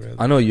 Thank you, brother.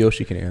 I know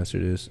Yoshi can answer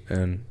this,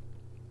 and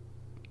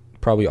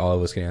probably all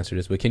of us can answer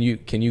this. But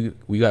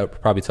we got to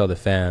probably tell the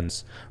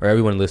fans or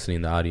everyone listening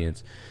in the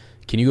audience,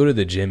 can you go to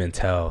the gym and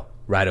tell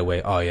right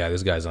away, oh, yeah,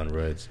 this guy's on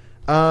roids?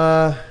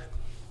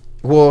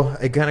 Well,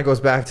 it kind of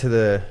goes back to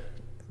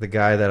the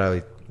guy that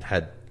I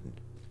had...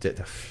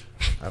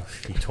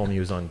 He told me he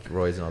was on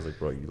roids, and I was like,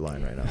 bro, you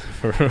lying right now.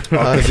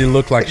 Because he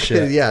looked like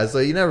shit. Yeah, so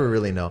you never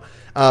really know.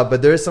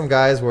 But there are some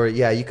guys where,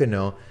 you could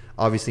know.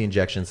 Obviously,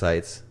 injection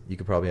sites, you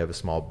could probably have a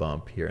small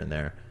bump here and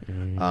there.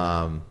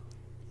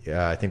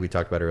 I think we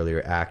talked about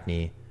earlier,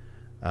 acne.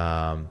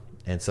 And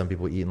some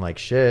people eating like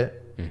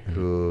shit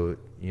who,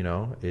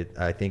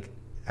 I think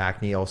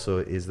acne also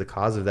is the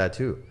cause of that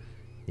too.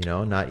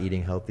 Not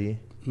eating healthy.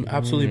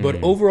 Absolutely.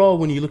 But overall,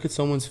 when you look at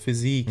someone's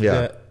physique,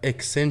 the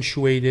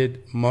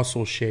accentuated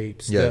muscle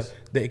shapes, the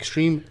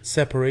extreme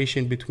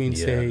separation between,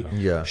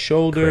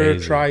 shoulder,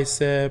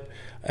 tricep,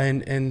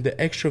 and the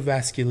extra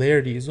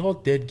vascularity is all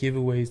dead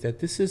giveaways that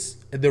this is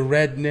the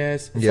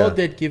redness. It's all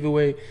dead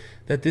giveaway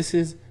that this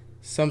is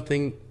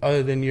something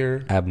other than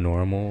your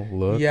abnormal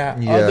look.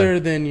 Other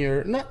than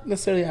your, not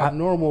necessarily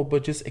abnormal,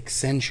 but just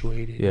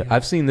accentuated.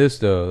 I've seen this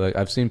though. Like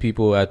I've seen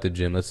people at the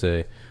gym. Let's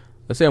say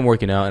I'm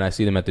working out and I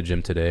see them at the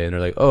gym today, and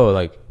they're like, "Oh,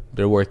 like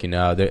they're working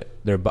out.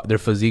 Their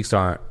physiques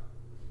aren't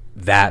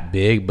that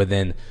big, but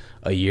then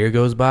a year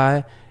goes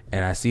by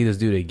and I see this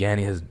dude again.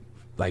 He has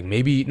like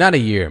maybe not a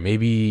year,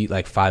 maybe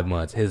like 5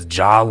 months. His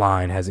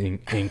jawline has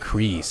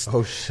increased.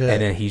 Oh shit!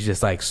 And then he's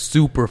just like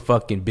super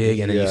fucking big,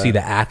 and then you see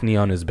the acne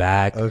on his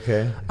back.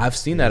 Okay, I've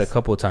seen that a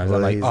couple of times.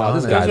 Well, I'm like, oh,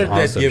 this on guy's it. on some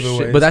Those are dead shit.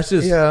 giveaways. But that's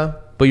just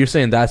But you're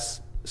saying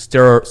that's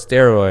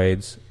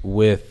steroids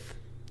with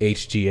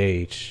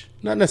HGH.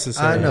 Not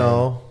necessarily. I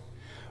know.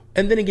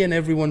 And then again,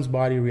 everyone's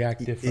body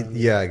reacts differently.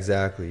 Yeah,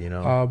 exactly. You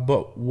know.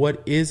 But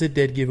what is a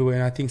dead giveaway?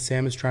 And I think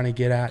Sam is trying to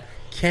get at: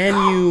 can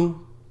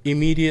you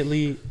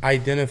immediately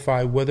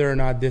identify whether or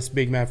not this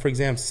big man, for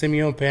example,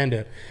 Simeon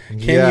Panda, can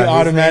you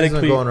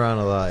automatically going around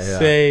a lot,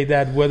 say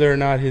that whether or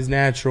not he's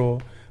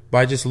natural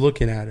by just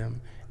looking at him?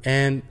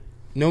 And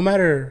no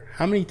matter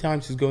how many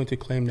times he's going to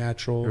claim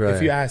natural,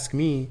 if you ask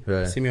me,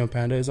 Simeon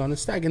Panda is on a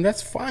stack, and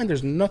that's fine.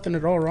 There's nothing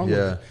at all wrong with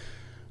it.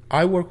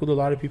 I work with a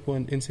lot of people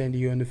in San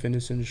Diego in the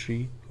fitness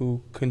industry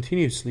who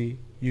continuously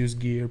use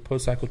gear,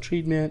 post-cycle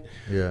treatment,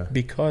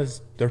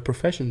 because their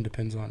profession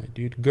depends on it,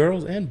 dude.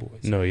 Girls and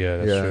boys. No,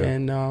 that's true.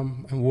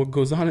 And what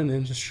goes on in the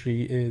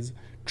industry is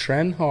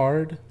trend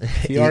hard,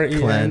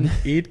 TREN,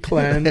 eat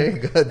clean,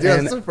 Dude,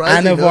 and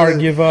Anavar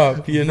give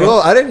up. You know, bro,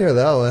 I didn't hear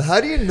that one.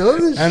 How do you know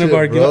this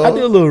Anavar shit, give bro? up. I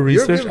do a little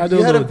research.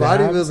 You had a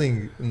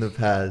bodybuilding in the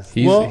past.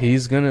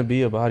 He's gonna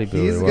be a bodybuilder.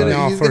 He's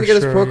gonna get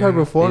his pro card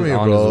before me,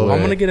 bro. I'm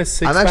gonna get a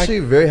six-pack. I'm actually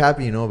very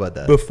happy you know about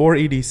that. Before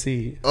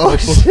EDC. Oh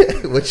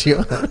shit! What you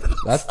on?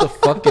 That's the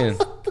fucking.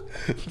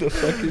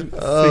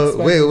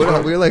 Wait,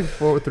 we're like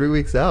 3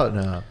 weeks out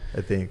now. I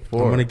think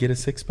 4. I'm gonna get a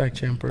 6-pack,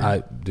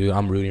 champer. Dude,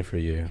 I'm rooting for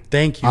you.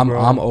 Thank you, bro.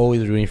 I'm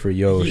always rooting for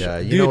Yosh. Yeah,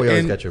 you know we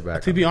always got your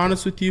back. To be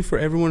honest with you, for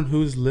everyone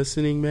who's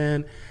listening,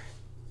 man,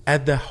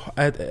 at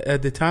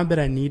the time that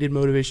I needed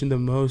motivation the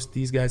most,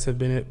 these guys have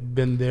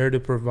been there to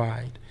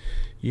provide.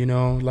 You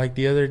know, like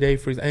the other day,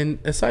 and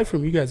aside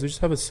from you guys, we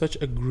just have such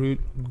a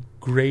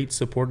great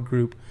support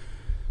group.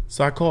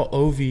 So I call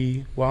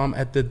OV while I'm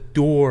at the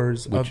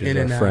doors of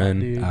In-N-Out.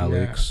 Friend dude.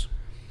 Alex. Yeah.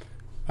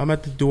 I'm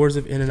at the doors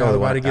of In-N-Out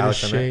about to get a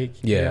shake.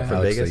 Yeah,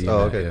 from Vegas.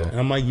 Oh, okay, cool. And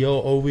I'm like,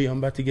 yo, Ovi, I'm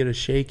about to get a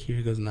shake here.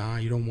 He goes, nah,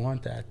 you don't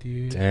want that,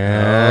 dude.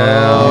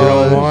 Damn. You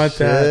don't want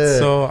that.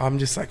 So I'm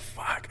just like,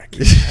 fuck, I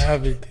can't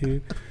have it,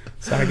 dude.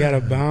 So I gotta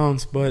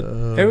bounce. But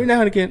every now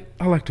and again,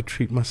 I like to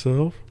treat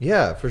myself.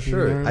 Yeah, for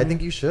sure. You know? I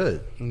think you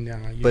should.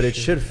 Nah, but it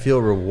should feel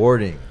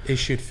rewarding. It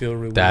should feel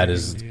rewarding. That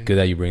is good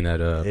that you bring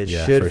that up. It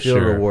should feel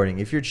rewarding.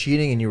 If you're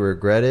cheating and you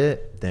regret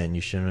it, then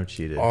you shouldn't have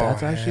cheated.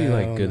 That's actually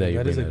like good that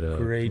you bring that up.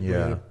 Great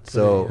yeah.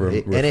 So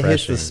and it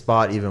hits the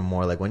spot even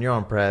more. Like when you're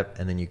on prep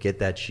and then you get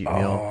that cheat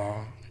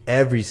meal.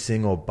 Every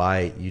single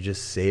bite, you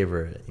just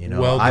savor it. You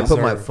know, I put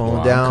my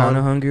phone down. I'm kind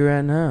of hungry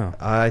right now.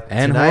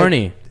 And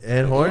horny.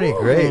 And horny,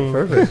 great,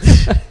 perfect.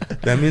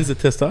 That means the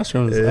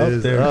testosterone is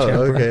up there.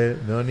 Okay,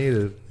 no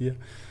needed. Yeah.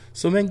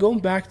 So, man, going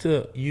back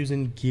to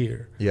using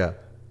gear. Yeah.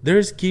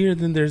 There's gear,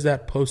 then there's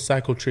that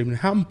post-cycle treatment.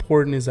 How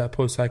important is that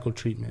post-cycle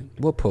treatment?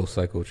 What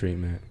post-cycle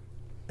treatment?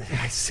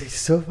 It's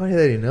so funny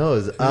that he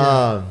knows.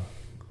 Yeah.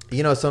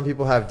 You know, some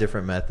people have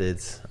different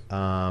methods.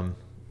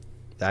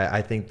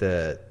 I think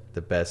the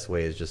best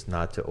way is just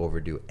not to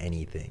overdo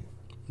anything.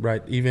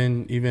 Right,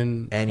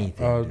 even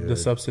anything, the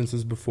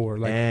substances before,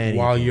 like anything.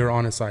 While you're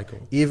on a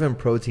cycle. Even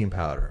protein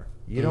powder,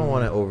 you don't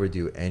want to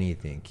overdo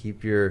anything.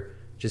 Keep your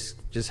just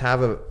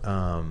have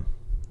a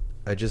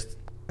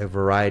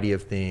variety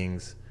of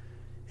things,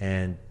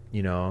 and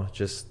you know,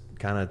 just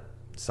kind of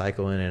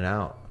cycle in and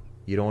out.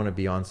 You don't want to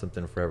be on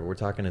something forever. We're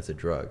talking it's a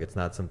drug. It's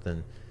not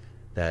something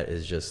that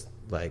is just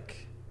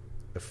like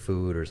a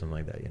food or something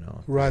like that. You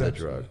know, right? It's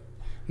a drug.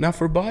 Now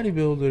for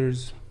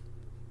bodybuilders,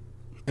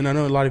 and I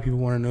know a lot of people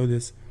want to know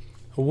this.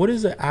 What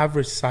is the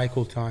average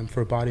cycle time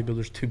for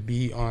bodybuilders to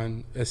be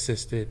on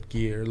assisted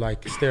gear,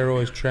 like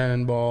steroids,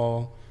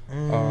 Trenbol,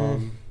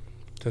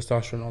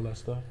 testosterone, all that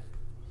stuff?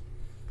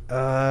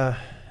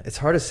 It's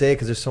hard to say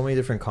because there's so many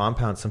different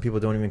compounds. Some people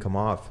don't even come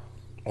off.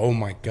 Oh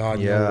my God!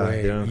 Yeah, no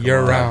way.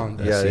 Year round.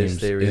 Yeah, they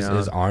stay around.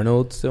 Is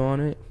Arnold still on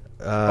it?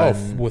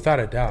 Without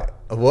a doubt.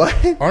 What?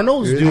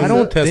 Arnold's doing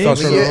testosterone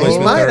replacement he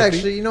might therapy.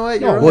 actually. You know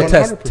what? No, well,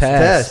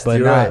 test,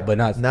 but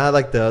not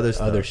like the other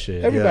stuff. Other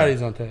shit.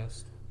 Everybody's on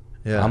test.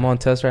 Yeah, I'm on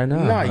test right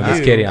now. Not I'm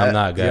just kidding. I'm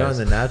not, guys. You're on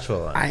the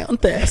natural one. I on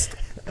test.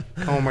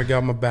 Oh my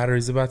God, my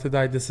battery's about to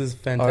die. This is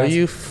fantastic. Are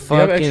you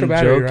fucking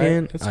battery,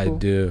 joking? Right? Cool. I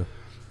do.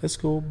 That's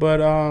cool, but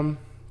it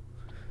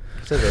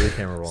says every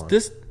camera rolling.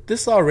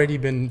 This already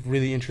been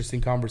really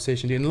interesting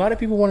conversation, dude. And a lot of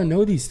people want to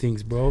know these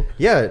things, bro.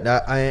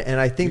 Yeah,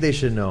 I think they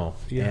should know.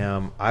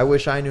 Yeah. I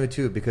wish I knew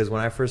too, because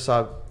when I first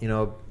saw,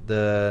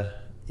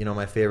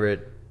 my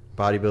favorite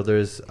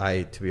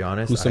bodybuilders, to be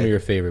honest, who's some of your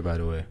favorite, by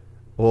the way?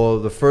 Well,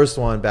 the first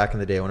one back in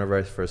the day, whenever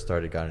I first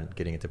started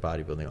getting into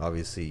bodybuilding,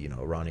 obviously,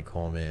 Ronnie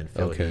Coleman,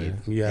 Phil Heath.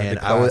 Yeah,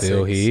 and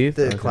Phil Heath.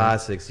 The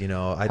classics,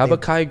 How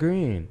about Kai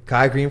Green?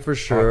 Kai Green for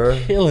sure.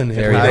 Killing it.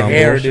 Very with the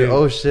hair, dude.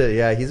 Oh, shit.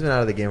 Yeah, he's been out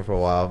of the game for a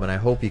while, but I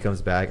hope he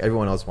comes back.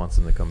 Everyone else wants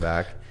him to come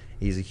back.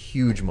 He's a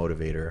huge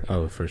motivator.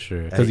 Oh, for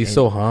sure. Because he's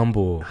so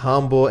humble.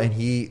 And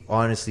he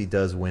honestly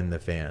does win the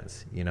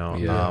fans, you know.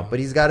 Yeah. But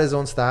he's got his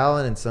own style,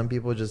 and some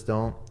people just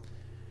don't,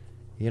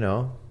 you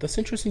know. That's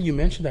interesting you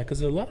mentioned that because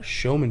there's a lot of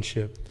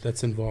showmanship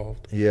that's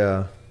involved.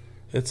 Yeah.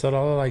 It's a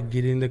lot of like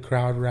getting the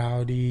crowd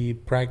rowdy,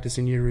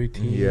 practicing your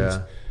routines.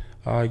 Yeah.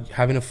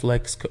 Having a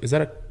flex. Is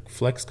that a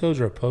flex coach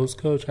or a pose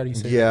coach? How do you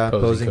say that?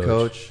 Posing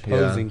coach.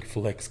 Posing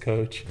flex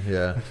coach.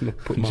 Yeah.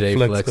 Put my J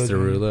Flex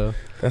Derulo.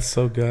 That's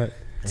so good.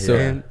 So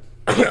and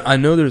I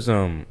know there's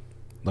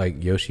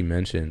like Yoshi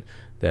mentioned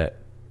that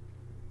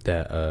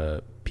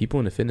people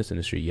in the fitness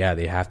industry,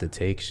 they have to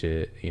take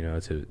shit, you know,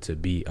 to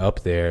be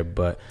up there,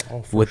 but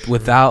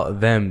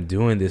without them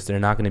doing this, they're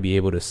not going to be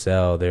able to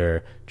sell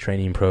their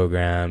training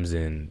programs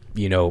and,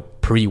 you know,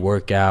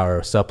 pre-workout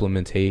or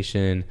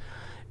supplementation.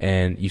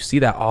 And you see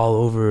that all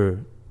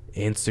over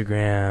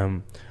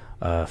Instagram,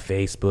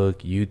 Facebook,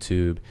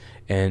 YouTube.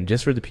 And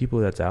just for the people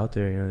that's out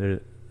there, you know,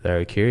 that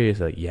are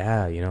curious, like, you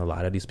know, a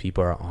lot of these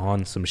people are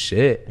on some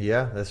shit.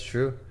 Yeah, that's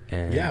true.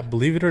 And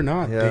believe it or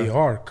not, they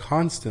are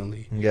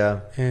constantly.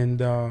 Yeah.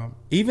 And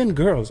even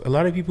girls, a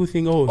lot of people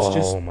think, it's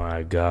just. Oh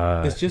my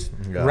God. It's just.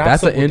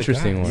 That's an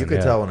interesting one. You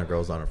can tell when a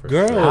girl's on it for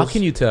girls. sure. How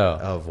can you tell?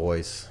 A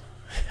voice.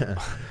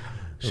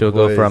 She'll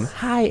go from,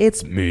 hi,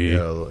 it's me.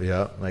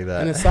 Yeah, like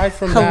that. And aside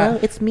from hello,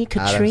 that, it's me,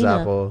 Katrina.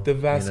 Apple, the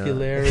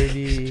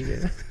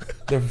vascularity.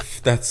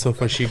 That's so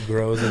fun. She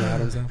grows in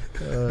Adam's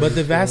apple. But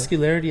the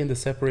vascularity and the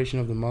separation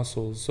of the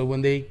muscles. So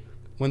when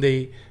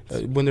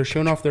they're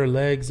showing off their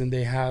legs and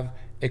they have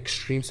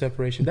extreme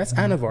separation, that's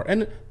Anavar.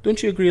 And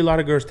don't you agree? A lot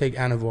of girls take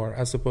Anavar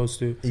as opposed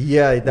to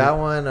that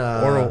one.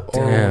 Oral.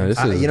 Damn, this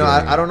is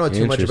I don't know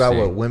too much about what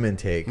interesting. women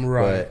take,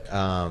 right?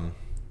 But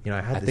you know,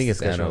 I think it's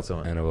discussion with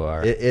someone.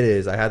 Anavar. It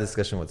is. I had a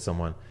discussion with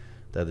someone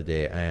the other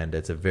day, and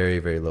it's a very,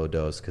 very low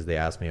dose because they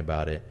asked me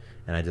about it,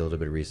 and I did a little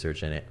bit of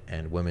research in it,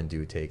 and women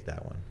do take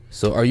that one.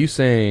 So are you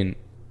saying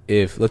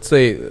if, let's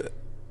say,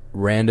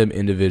 random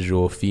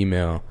individual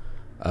female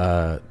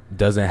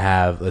doesn't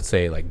have, let's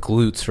say, like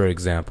glutes, for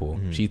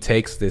example, she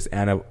takes this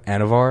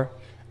Anavar,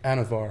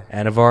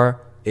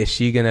 is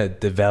she going to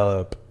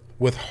develop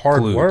with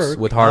hard work,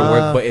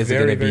 but is it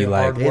going to be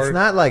like, it's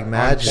not like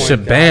magic.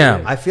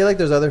 Shabam. I feel like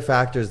there's other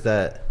factors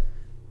that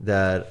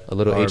a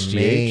little are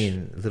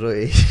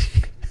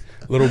HGH,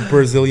 little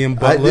Brazilian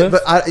butt lift.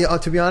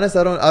 But to be honest,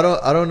 I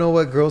don't know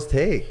what girls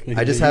take.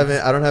 I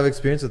don't have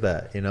experience with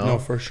that, you know. No,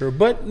 for sure.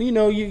 But you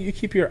know, you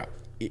keep your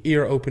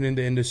ear open in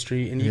the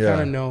industry, and you kind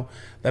of know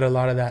that a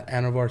lot of that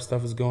Anavar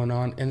stuff is going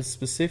on, and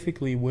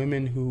specifically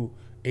women who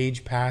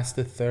age past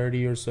the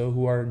 30 or so,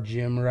 who are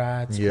gym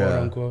rats, quote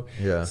unquote,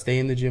 stay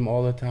in the gym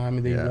all the time,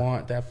 and they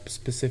want that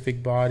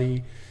specific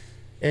body.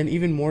 And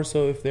even more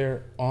so if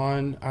they're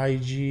on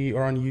IG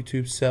or on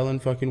YouTube selling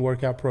fucking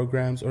workout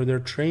programs, or they're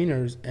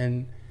trainers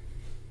and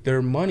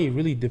their money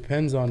really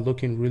depends on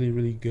looking really,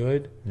 really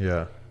good.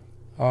 Yeah.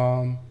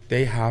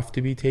 They have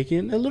to be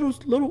taking a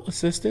little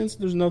assistance.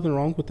 There's nothing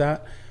wrong with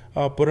that.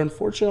 But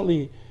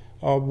unfortunately,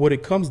 what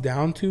it comes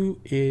down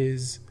to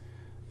is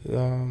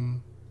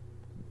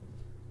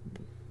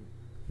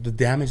the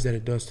damage that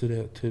it does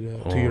to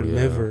your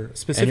liver,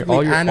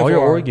 specifically and all your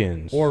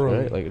organs,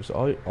 right? Like it's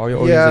all your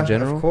organs in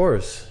general. Of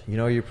course. You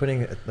know, you're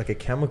putting like a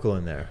chemical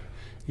in there.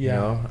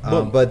 Yeah. You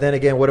know? But then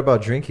again, what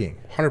about drinking?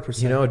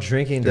 100%. You know,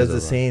 drinking does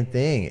the same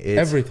thing. It's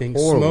everything.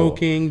 horrible.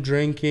 Smoking,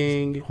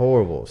 drinking.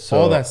 Horrible. So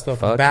all that stuff.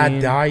 Fucking,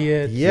 bad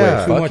diet.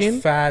 Yeah. Too Fucking?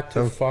 much fat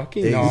to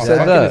fucking. No,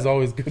 Exactly. fucking is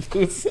always good.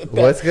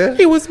 What's good?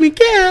 It was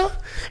Miguel.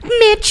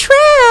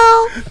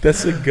 Mitrell.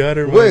 That's a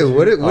gutter. Wait,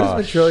 what is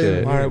Mitrell?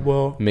 shit. All right,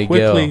 well,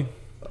 Miguel.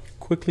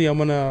 quickly, I'm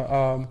going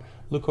to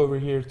look over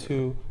here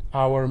to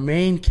our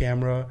main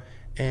camera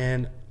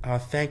and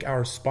thank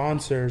our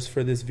sponsors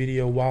for this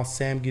video while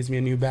Sam gives me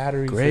a new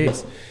battery for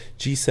this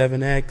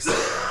G7X.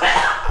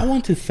 I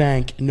want to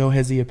thank No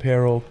Hesi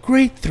Apparel.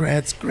 Great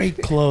threads, great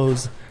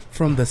clothes,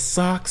 from the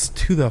socks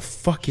to the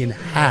fucking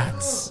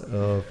hats.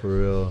 Oh, for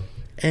real.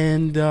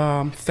 And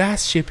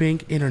fast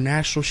shipping,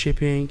 international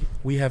shipping.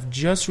 We have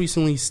just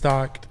recently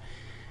stocked.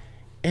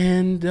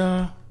 And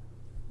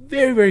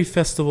very, very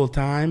festival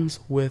times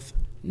with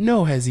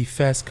No Hesi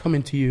Fest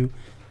coming to you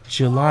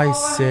July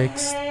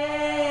 6th.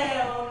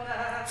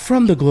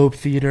 From the Globe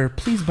Theater.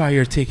 Please buy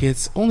your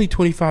tickets. Only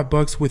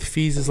 $25 with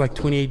fees is like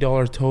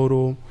 $28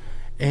 total.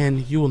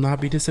 And you will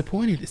not be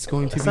disappointed. It's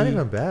going to be... It's not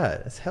even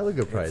bad. It's hella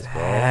good price, bro.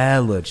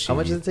 Hella cheap. How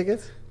much is the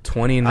tickets?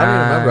 $29. I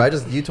don't even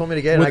remember. You told me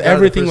to get it. With I got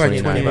everything it the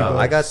like first $28.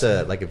 I got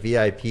the a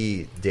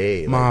VIP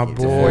day. My like,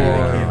 before it even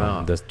boy. came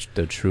out.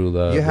 The true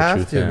love. You the have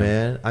true to, fan.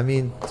 man. I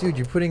mean, dude,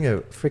 you're putting a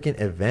freaking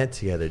event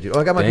together, dude. Oh,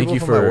 I got my Thank people you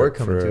from my work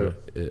coming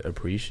too.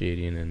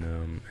 appreciating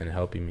and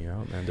helping me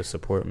out, man. The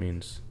support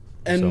means.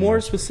 And so more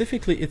much.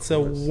 specifically, it's a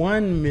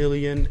 1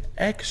 million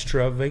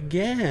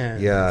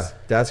extravaganza. Yeah,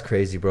 that's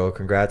crazy, bro.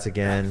 Congrats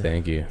again.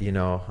 Thank you. You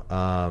know,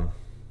 I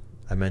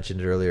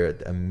mentioned it earlier,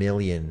 $1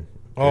 million.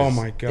 Oh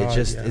my God, It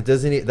just yeah. it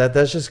doesn't.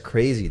 That's just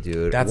crazy,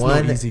 dude. That's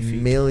 1 no easy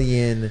feat.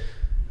 million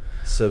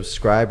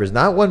subscribers,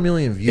 not 1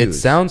 million views. It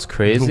sounds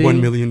crazy.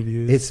 1 million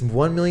views. It's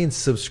 1 million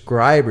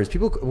subscribers.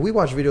 People, we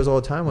watch videos all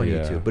the time on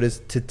Yeah. YouTube, but it's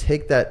to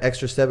take that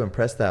extra step and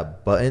press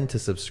that button to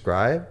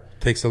subscribe.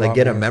 Takes a Like lot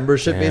get more. a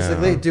membership, Yeah.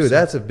 basically, dude.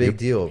 That's a big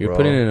deal, You're bro.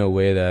 putting it in a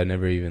way that I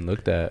never even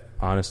looked at,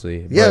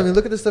 honestly. Yeah, But, I mean,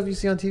 look at the stuff you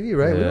see on TV,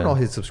 right? We Yeah. don't all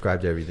hit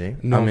subscribe to everything.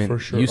 No, I mean, for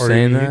sure. you Or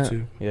saying even that,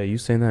 YouTube. yeah, you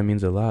saying that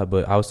means a lot.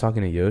 But I was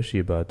talking to Yoshi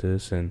about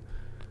this, and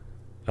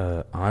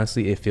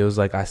honestly, it feels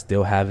like I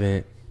still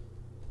haven't,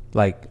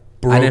 like,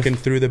 Broken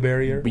through the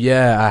barrier.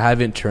 Yeah, I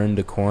haven't turned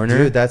the corner.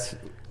 Dude, that's... Dude,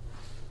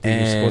 you're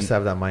And- supposed to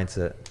have that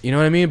mindset. You know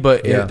what I mean?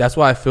 But Yeah. that's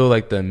why I feel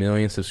like the 1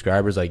 million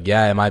subscribers, like,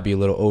 yeah, it might be a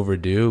little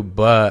overdue,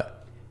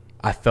 but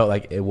I felt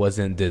like it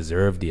wasn't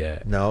deserved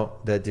yet. No,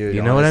 that dude.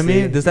 You know what I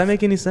honestly, mean? Does that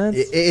make any sense?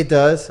 It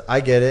does.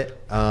 I get it.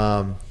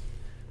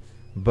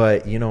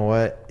 But you know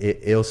what?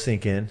 It'll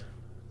sink in.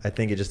 I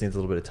think it just needs a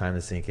little bit of time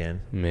to sink in.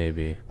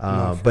 Maybe.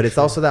 But it's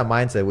also that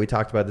mindset. We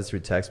talked about this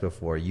through text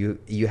before. You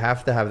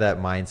have to have that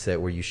mindset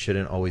where you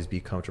shouldn't always be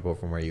comfortable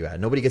from where you're at.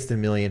 Nobody gets to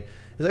 1 million.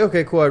 It's like,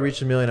 okay, cool, I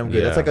reached 1 million, I'm good.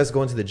 Yeah. That's like us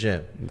going to the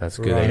gym. That's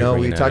good. Right. that You you're know, we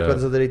bringing talked that about up.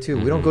 this the other day too.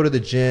 We don't Mhm. go to the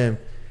gym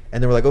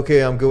and then we're like,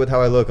 okay, I'm good with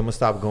how I look. I'm gonna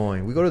stop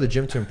going. We go to the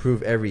gym to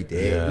improve every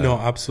day. Yeah. No,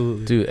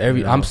 absolutely. Dude,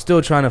 You know? I'm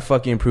still trying to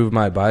fucking improve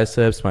my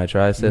biceps, my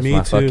triceps, Me my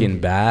too. fucking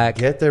back.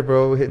 Get there,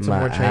 bro. Hit some My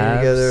more training abs.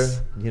 together.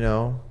 You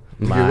know.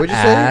 My What'd you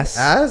ass. say?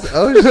 Ass?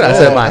 Oh shit. I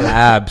said my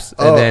abs,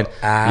 Oh, and then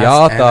ass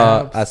y'all and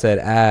thought abs? I said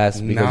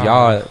ass because Nah.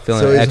 y'all are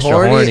feeling So he's extra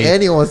horny, horny.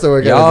 and he wants to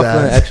work Y'all out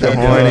feeling his ass. extra He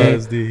horny.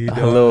 does, dude, he A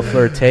does. little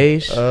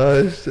flirtation.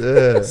 Oh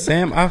shit.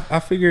 Sam, I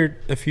figured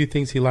a few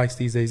things he likes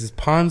these days is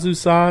ponzu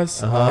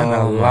sauce Uh-huh. and a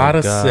Oh my lot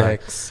of God.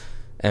 sex.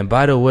 And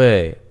by the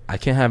way, I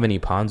can't have any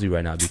ponzu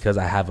right now because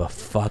I have a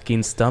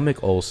fucking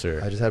stomach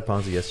ulcer. I just had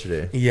Ponzi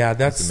yesterday. Yeah,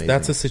 That's that's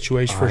amazing. a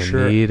situation for I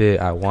sure. need it.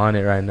 I want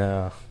it right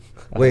now.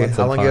 I Wait, want how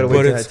some long you gotta ponzu. wait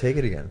But till I it's- take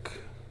it again?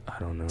 I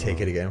don't know. Take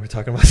it again. We're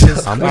talking about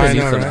this. I'm I gonna need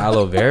know, some right?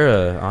 aloe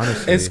vera.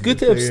 Honestly, It's good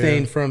to Yeah.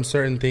 abstain from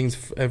certain things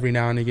every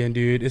now and again,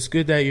 dude. It's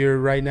good that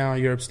you're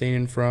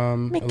abstaining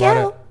from a lot of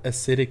Miguel.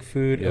 acidic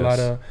food, a Yes.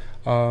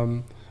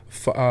 lot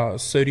of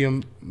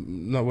sodium.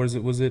 No, what is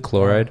it? Was it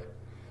Chloride.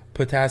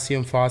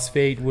 potassium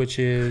phosphate, which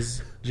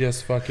is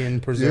just fucking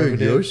Dude,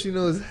 preservative. Yoshi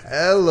knows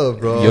hella,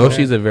 bro.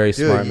 Yoshi's a very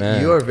Dude, smart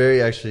man. You are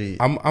very actually.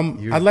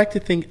 I like to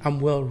think I'm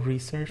well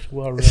researched,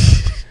 well read.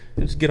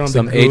 Just get on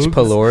Some the H. Googs.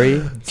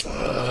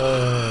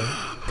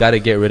 pylori. Got to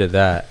get rid of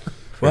that.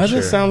 for Why does sure.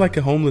 it sound like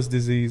a homeless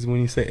disease when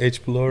you say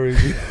H. pylori?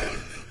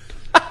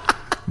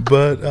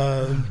 but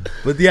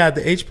yeah,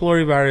 the H.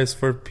 pylori virus,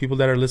 for people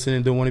that are listening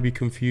and don't want to be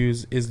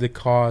confused, is the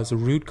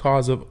root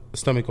cause of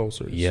stomach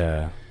ulcers.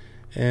 Yeah.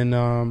 And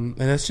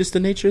that's just the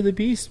nature of the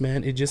beast,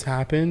 man. It just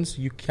happens.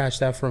 You catch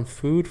that from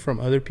food, from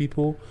other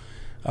people.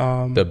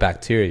 The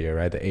bacteria,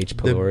 right? The H.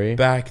 The pylori.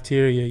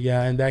 bacteria,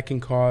 yeah, and that can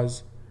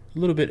cause a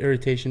little bit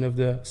irritation of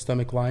the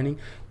stomach lining.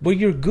 But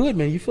you're good,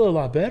 man. You feel a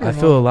lot better. I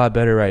feel a lot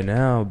better right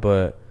now,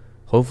 but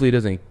hopefully it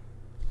doesn't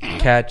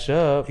catch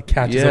up. It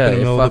catches Yeah, up in the it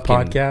middle of the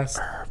fucking-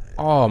 podcast.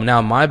 Oh,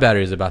 now my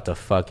battery's about to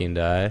fucking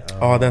die.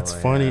 Oh, that's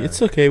funny. yeah.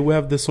 It's okay. We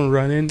have this one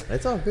running.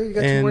 It's all good. You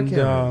got two more And,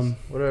 cameras.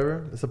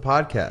 Whatever. It's a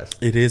podcast.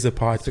 It is a So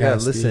podcast. you gotta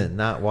dude. listen,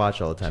 not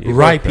watch all the time.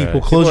 Right, Christ.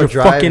 people. People Close are your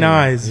driving. fucking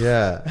eyes.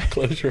 Yeah.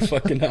 Close your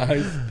fucking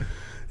eyes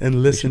and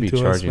We listen should be to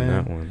us, charging man.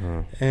 that one,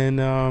 huh? And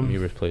Let me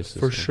replace this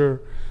for one.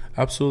 sure,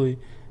 absolutely.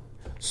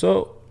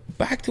 So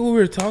back to what we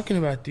were talking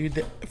about, dude.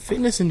 The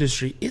fitness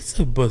industry, it's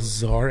a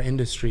bizarre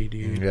industry,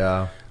 dude.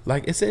 Yeah.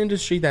 Like, it's an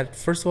industry that,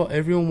 first of all,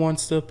 everyone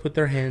wants to put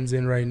their hands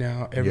in right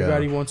now.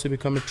 Everybody wants to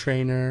become a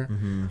trainer.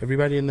 Mm-hmm.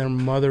 Everybody and their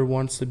mother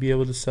wants to be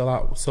able to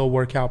sell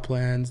workout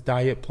plans,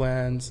 diet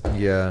plans.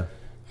 Yeah.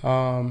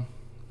 Um,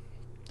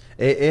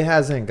 It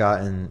hasn't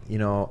gotten, you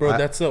know. bro,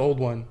 that's the old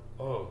one.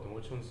 Oh, then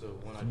which one's the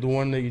one The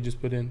one that you just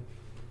put in.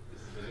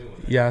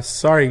 Yeah,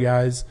 sorry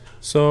guys.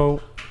 So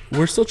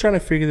we're still trying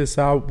to figure this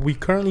out. We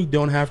currently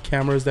don't have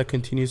cameras that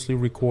continuously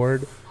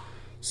record.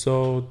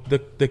 So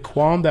the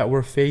qualm that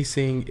we're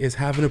facing is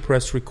having to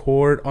press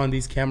record on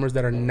these cameras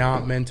that are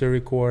not meant to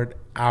record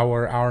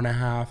hour and a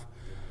half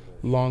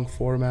long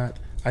format.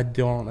 I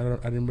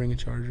didn't bring a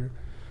charger.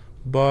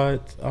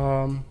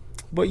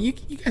 But you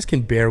guys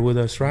can bear with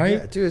us, right?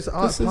 Yeah, dude, it's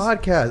on This is-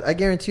 podcast. I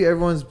guarantee you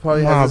everyone's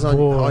probably My has this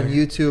boy. on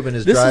YouTube and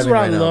is This driving is what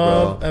right I now,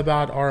 love bro.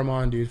 about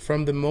Armand, dude.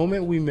 From the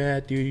moment we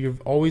met, dude,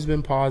 you've always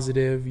been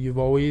positive. You've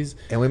always,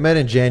 And we met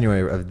in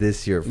January of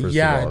this year, first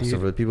of all. dude. So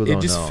for the people who it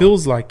don't just know,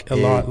 feels like a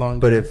lot longer.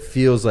 But it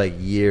feels like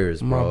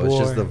years, My bro. It's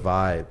just boy. the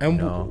vibe, And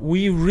you know?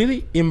 we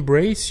really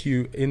embrace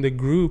you in the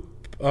group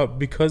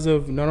because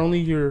of not only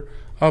your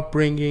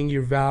upbringing,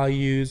 your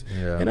values,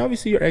 Yeah. and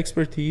obviously your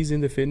expertise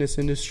in the fitness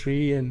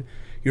industry. And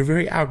you're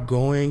very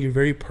outgoing. You're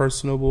very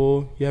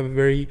personable. You have a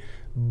very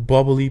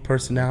bubbly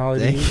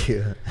personality. Thank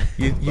you.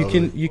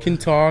 You can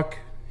talk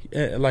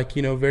like,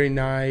 you know, very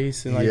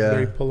nice and like Yeah.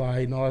 very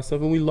polite and all that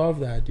stuff. And we love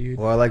that, dude.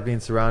 Well, I like being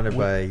surrounded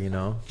by, you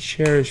know,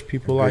 Cherish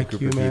people a good like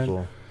group you, of man.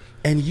 people.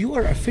 And you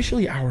are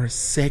officially our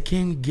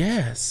second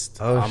guest.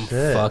 Oh, I'm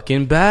shit.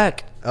 fucking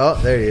back. Oh,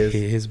 there he is.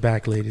 His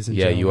back, ladies and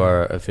Yeah, gentlemen. you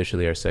are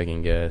officially our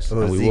second guest.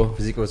 Oh, And we Zeke, will.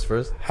 Zeke was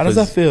first? How does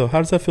that feel? How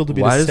does that feel to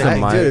be Why the does the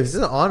second? mic- Dude, this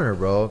is an honor,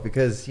 bro,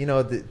 because, you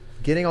know,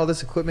 getting all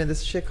this equipment,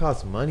 this shit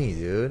costs money,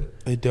 dude.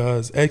 It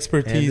does. And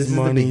Expertise, this is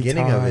money, the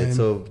beginning time. of it.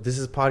 So this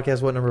is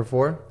podcast, what, number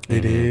 4?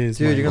 It is.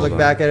 Dude, my you're going to look God.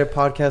 back at it,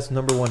 podcast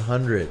number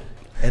 100.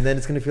 And then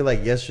it's going to feel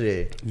like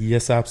yesterday.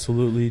 Yes,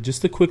 absolutely.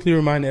 Just to quickly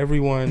remind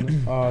everyone,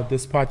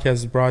 this podcast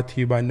is brought to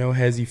you by No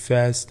Hesi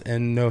Fest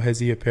and No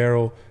Hesi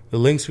Apparel. The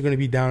links are going to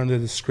be down in the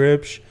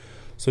description,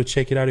 so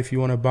check it out if you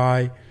want to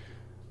buy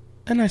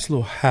a nice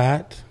little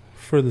hat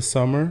for the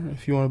summer.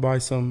 If you want to buy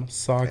some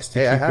socks to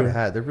Hey, keep I have your, a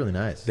hat. They're really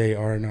nice. They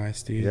are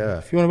nice, dude. Yeah.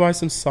 If you want to buy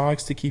some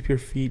socks to keep your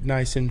feet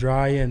nice and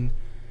dry, and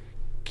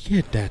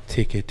get that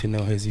ticket to No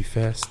Hesi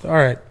Fest. All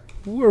right,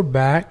 we're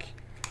back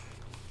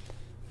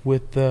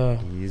with the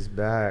He's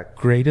back.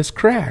 greatest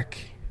crack.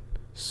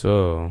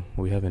 So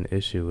we have an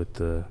issue with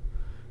the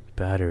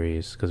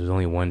batteries because there's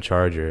only one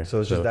charger. So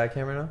it's just that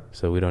camera now?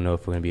 So we don't know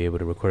if we're gonna be able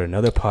to record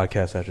another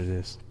podcast after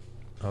this.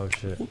 Oh,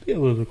 shit. We'll be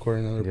able to record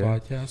another Yeah.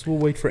 podcast. We'll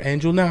wait for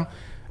Angel. Now,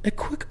 a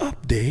quick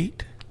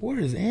update. Where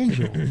is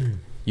Angel?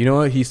 You know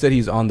what? He said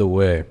he's on the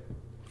way,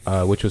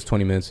 which was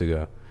 20 minutes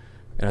ago,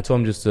 and I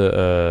told him just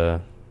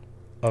to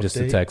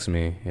Update? text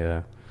me.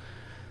 Yeah.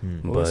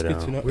 Well, that's But good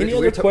to know. we're- Any we're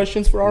other ta-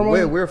 questions for Armand?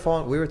 Wait, we were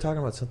talking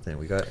about something.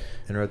 We got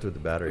interrupted with the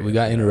battery. we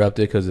got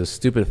interrupted because of the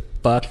stupid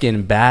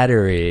fucking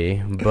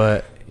battery.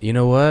 But you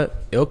know what?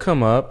 It'll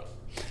come up.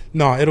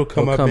 No, it'll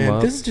come It'll up, come man.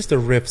 up. This is just a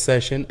riff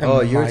session. a Oh,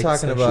 you were mic talking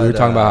session. about- We were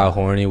talking about how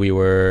horny we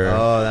were.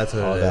 Oh, that's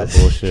what all it that is.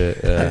 bullshit.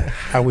 Yeah.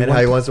 how we And how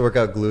want he wants to work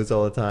out glutes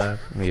all the time.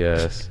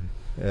 Yes.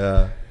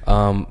 Yeah.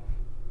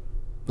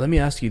 Let me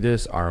ask you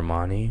this,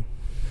 Armani.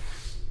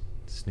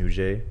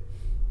 Snooze.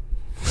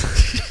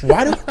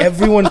 Why do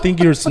everyone think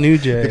you're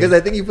Snooze? Because I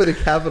think you put a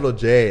capital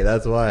J.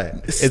 That's why.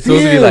 It's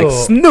supposed to be like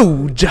Still.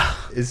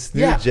 snooja. It's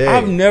Yeah, Snooze.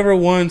 I've never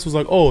once was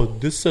like, oh,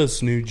 this says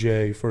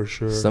Snooze for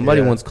sure.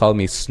 Somebody Yeah. once called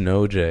me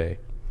Snow J.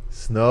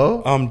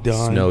 Snow? I'm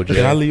done. Snow Can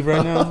J. I leave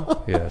right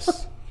now?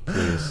 Yes.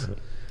 Please.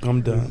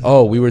 I'm done.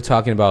 Oh, we were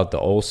talking about the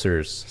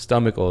ulcers,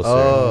 stomach ulcer.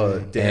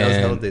 Oh, damn. That was a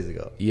couple And- days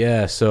ago.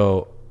 Yeah,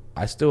 so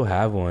I still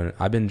have one.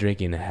 I've been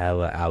drinking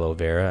hella aloe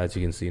vera, as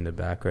you can see in the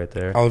back right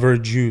there. Aloe vera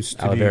juice.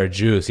 To Aloe be vera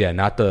juice, yeah,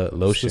 not the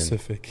lotion.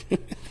 specific.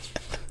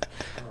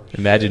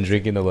 Imagine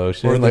drinking the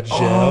lotion. Or the like, gel.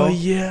 oh,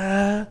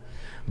 yeah.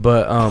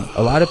 But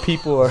a lot of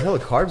people There's are... hella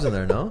carbs in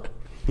there, no?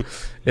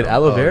 In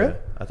aloe Oh, vera? okay.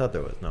 I thought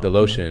there was. No. The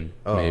lotion,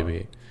 Oh.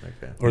 maybe.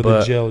 Okay. Or the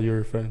But- gel you're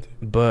referring to.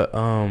 But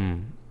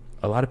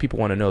a lot of people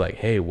want to know, like,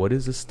 hey, what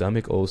is a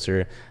stomach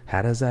ulcer?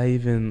 How does that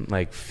even,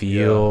 like,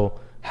 feel?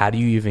 How do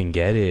you even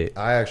get it?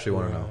 I actually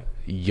want to know.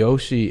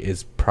 Yoshi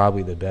is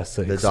probably the best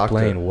to The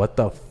explain doctor. what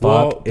the fuck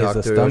Well, is a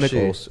Dr. stomach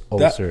Yoshi.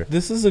 ulcer.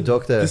 This is a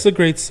Doctor. this is a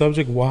great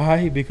subject.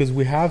 Why? Because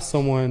we have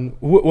someone.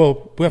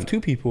 Well, we have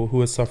two people who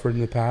has suffered in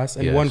the past,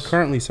 and Yes. one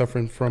currently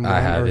suffering from I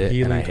one have or it, and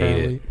healing I hate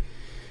currently. it.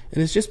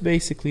 And it's just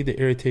basically the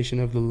irritation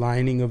of the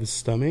lining of the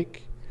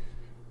stomach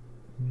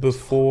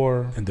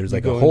before. And there's you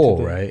like go a into hole,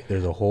 the- right?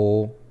 There's a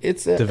hole.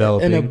 It's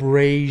developing. an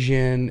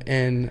abrasion,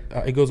 and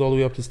it goes all the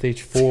way up to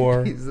stage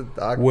 4, He's a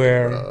doctor,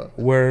 where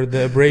bro.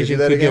 the abrasion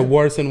that could get again?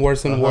 worse and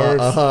worse and worse,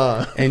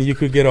 Uh-huh. and you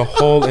could get a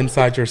hole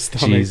inside your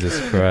stomach. Jesus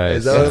Christ.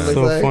 Is that what it That's looks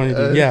so like? funny, dude.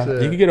 Oh, Yeah,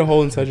 shit. you could get a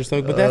hole inside your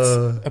stomach, but that's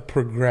Uh. a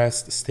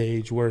progressed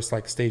stage where it's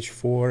like stage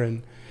 4,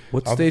 and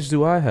What I've- stage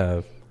do I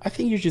have? I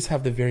think you just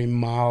have the very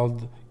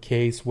mild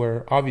case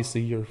where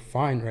obviously you're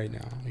fine right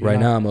now. Right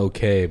now I'm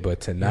okay, but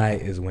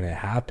tonight is when it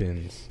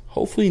happens.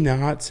 hopefully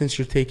not, since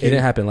you're It taking.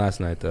 didn't happen last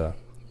night though.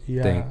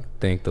 Yeah.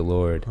 Thank the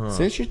Lord. Huh.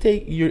 Since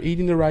you're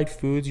eating the right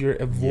foods, you're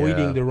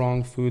avoiding Yeah. the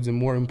wrong foods, and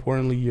more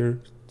importantly, you're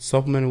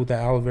supplementing with the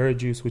aloe vera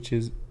juice, which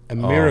is a Oh,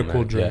 miracle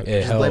man. drug. Yeah,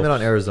 it Just blame it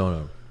helps. on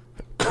Arizona.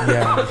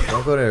 Yeah.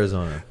 Don't go to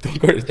Arizona. Don't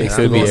go to- It And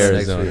could I'm be going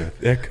next Arizona.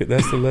 week.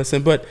 That's the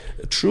lesson. But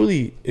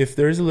truly, if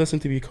there is a lesson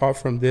to be caught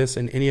from this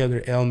and any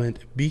other ailment,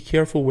 be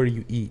careful where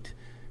you eat.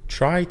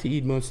 Try to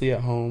eat mostly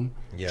at home.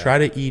 Yeah. Try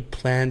to eat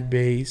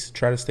plant-based.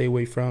 Try to stay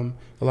away from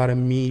a lot of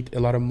meat, a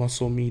lot of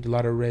muscle meat, a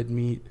lot of red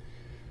meat,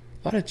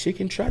 a lot of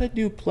chicken. Try to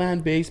do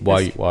plant-based.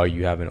 While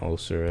you have an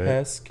ulcer, right?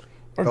 Pesk.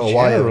 Or Oh, while you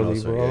have an generally,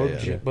 ulcer, bro. yeah,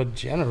 yeah. But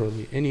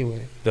generally,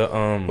 anyway. The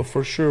But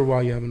for sure,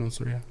 while you have an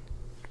ulcer, yeah.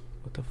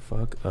 what the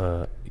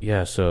fuck?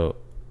 Yeah. So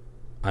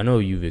I know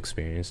you've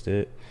experienced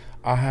it.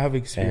 I have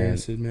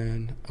experienced it,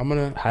 man.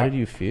 How did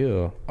you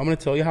feel? I'm gonna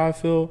tell you how I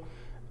feel,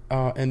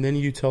 and then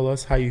you tell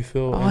us how you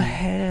feel. Oh,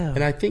 hell!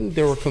 And I think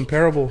there were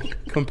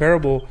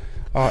comparable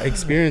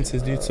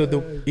experiences, dude. So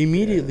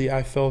immediately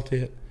I felt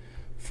it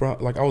from,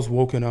 like, I was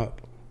woken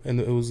up, and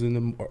it was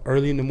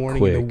early in the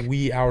morning, in the Quick.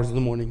 wee hours of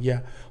the morning. Yeah,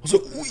 I was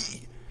like,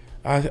 wee.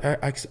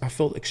 I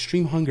felt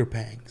extreme hunger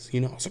pangs.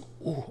 You know, I was like,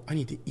 oh, I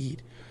need to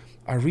eat.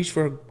 I reached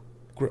for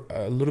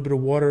a little bit of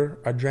water.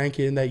 I drank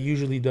it, and that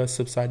usually does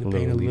subside the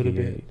pain a little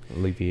bit.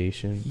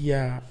 Alleviation.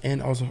 Yeah,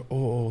 and I was like,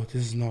 oh, this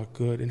is not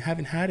good. And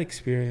having had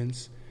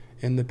experience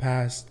in the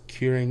past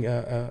curing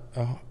a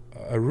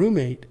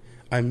roommate,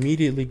 I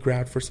immediately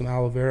grabbed for some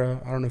aloe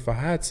vera. I don't know if I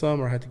had some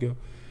or I had to go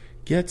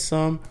get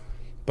some.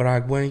 But I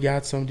went and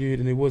got some, dude,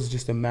 and it was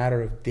just a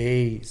matter of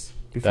days.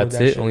 That's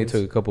it? Only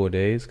took a couple of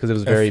days? Because it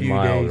was very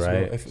mild, days,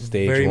 right?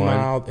 Stage very 1. Very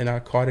mild, and I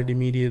caught it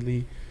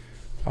immediately.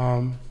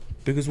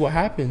 Because what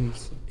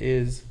happens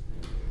is,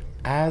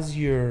 as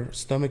your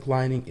stomach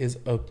lining is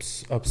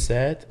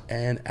upset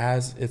and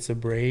as it's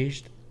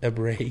abrased,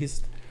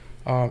 it's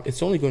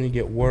only going to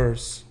get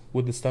worse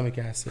with the stomach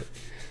acid.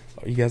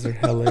 Oh, you guys are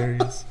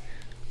hilarious.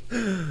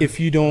 If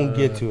you don't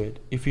get to it,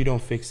 if you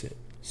don't fix it.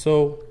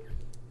 So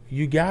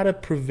you got to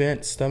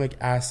prevent stomach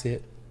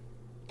acid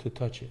to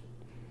touch it.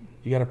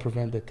 You got to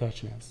prevent the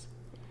touchness.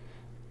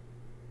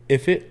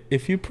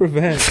 If you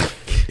prevent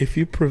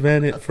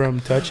it from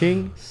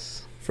touching,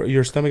 for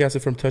your stomach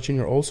acid from touching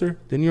your ulcer,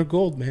 then you're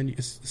gold, man.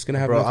 It's gonna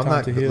have enough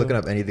time to heal. I'm not looking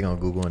up anything on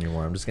Google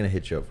anymore. I'm just gonna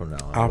hit you up from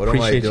now on. I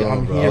appreciate you.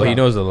 I'm here. Oh, he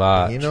knows a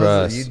lot.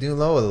 Trust. You do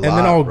know a lot. And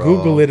then I'll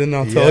Google it and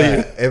I'll tell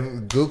you.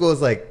 If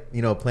Google's like,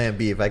 plan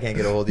B, if I can't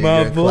get a hold of you my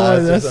during boy,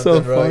 class that's or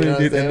something, so bro, funny,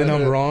 dude. And then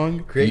I'm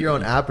wrong. Create your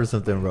own app or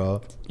something,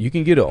 bro. You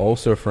can get an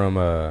ulcer from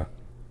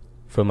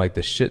like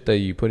the shit that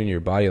you put in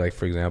your body, like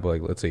for example,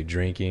 like let's say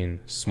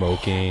drinking,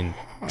 smoking,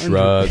 100%.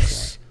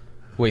 Drugs.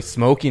 Wait,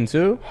 smoking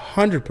too?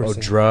 100%. Oh,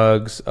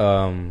 drugs.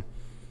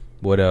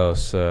 What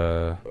else?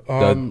 The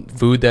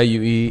food that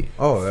you eat.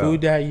 Oh, yeah.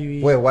 Food that you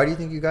eat. Wait, why do you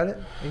think you got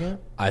it again?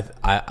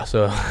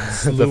 So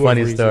it's a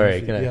funny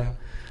story.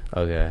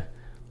 Okay.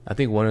 I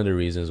think one of the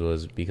reasons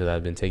was because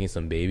I've been taking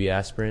some baby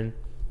aspirin.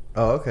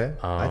 Oh, okay.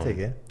 I take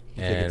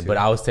it. But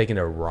I was taking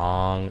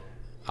I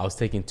was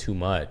taking too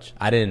much.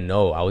 I didn't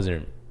know.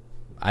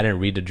 I didn't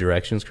read the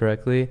directions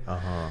correctly.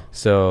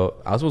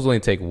 So I was supposed to only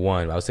take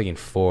 1, but I was taking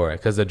 4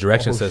 because the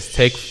direction says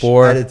take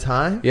 4 at a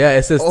time. Yeah,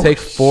 it says take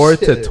 4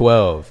 to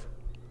 12.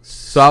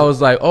 So I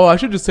was like, I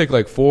should just take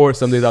like 4.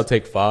 Some days I'll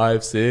take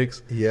 5,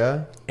 6.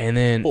 Yeah. And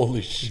then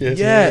holy shit.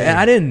 Yeah, and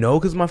I didn't know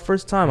because my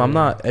first time. I'm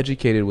not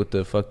educated with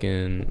the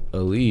fucking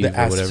Aleve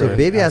or whatever. So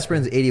baby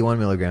aspirin's 81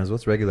 milligrams.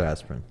 What's regular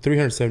aspirin?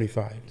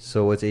 375.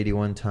 So what's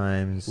 81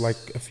 times? Like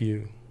a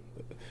few.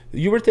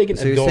 You were taking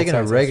so you're taking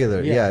a regular,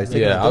 I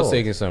was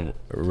taking some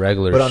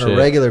regular, but on a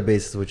regular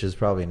basis, which is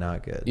probably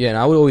not good. Yeah, and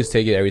I would always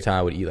take it every time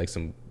I would eat like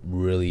some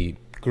really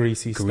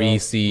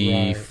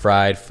greasy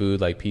fried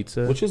food like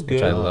pizza, which is good.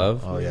 Which I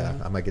love. Oh yeah,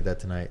 I might get that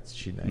tonight. It's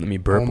cheat night. Let me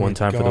burp one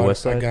time for the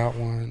West Side. I got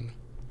one.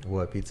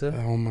 What pizza?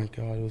 Oh my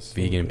god, it was so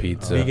vegan good.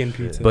 pizza. Vegan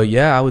pizza. But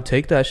yeah, I would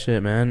take that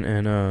shit, man,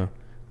 and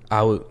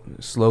I would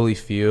slowly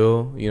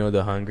feel,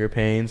 the hunger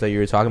pains that you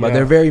were talking about.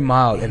 They're very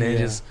mild, and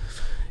then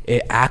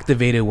it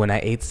activated when I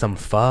ate some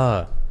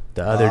pho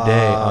the other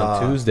day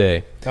on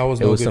Tuesday. That was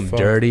some pho.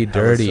 dirty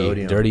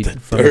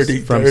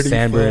from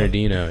San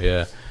Bernardino,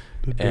 yeah.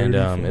 And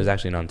it was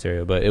actually in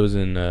Ontario, but it was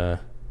in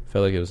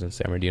felt like it was in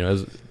San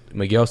Bernardino.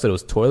 Miguel said it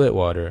was toilet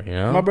water,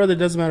 My brother,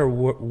 doesn't matter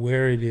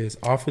where it is.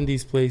 Often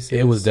these places,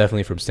 it was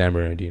definitely from San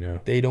Bernardino.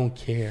 They don't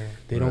care.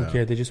 They don't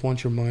care. They just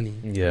want your money.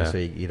 Yeah. So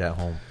you eat at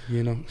home.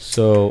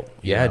 So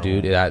yeah,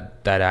 dude,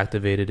 that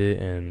activated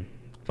it, and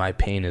my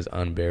pain is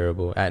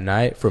unbearable at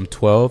night from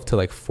 12 to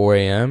like 4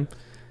 a.m.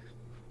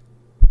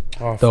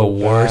 The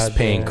worst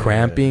pain,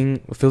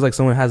 cramping. It feels like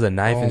someone has a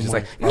knife and just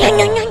like.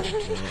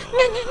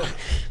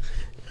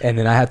 And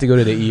then I had to go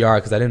to the ER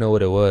because I didn't know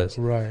what it was.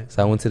 Right.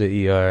 So I went to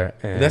the ER.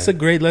 And that's a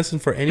great lesson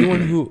for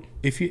anyone who,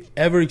 if you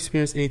ever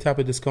experience any type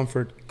of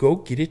discomfort, go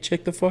get it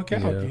checked the fuck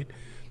out, dude.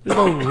 There's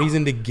no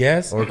reason to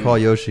guess. Or call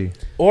Yoshi.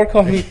 Or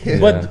call me.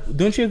 But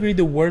don't you agree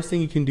the worst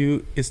thing you can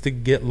do is to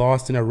get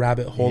lost in a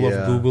rabbit hole of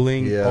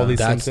Googling all these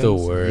symptoms? That's the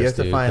worst. You have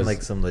to find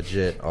like some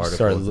legit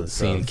articles. Start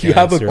seeing you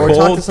have a cold, or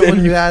talk to someone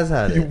who has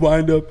had it. You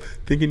wind up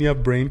thinking you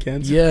have brain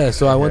cancer. Yeah,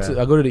 so I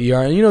go to the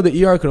ER, and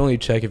the ER can only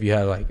check if you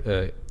have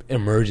like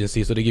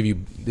emergency, so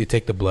they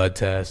take the blood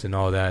test and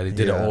all that. They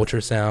did an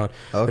ultrasound,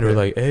 and they're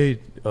like, hey,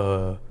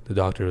 the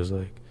doctor was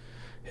like,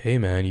 hey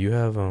man, you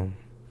have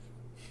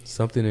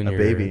something in your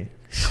baby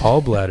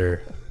gallbladder.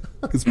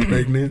 Is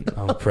pregnant.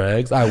 I'm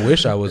pregs. I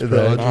wish I was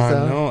pregnant.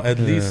 I know. At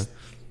least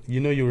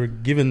you were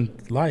given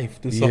life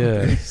to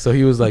something. Yeah. So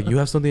he was like, you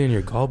have something in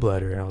your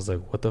gallbladder, and I was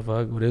like, what the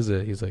fuck? What is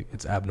it? He's like,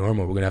 it's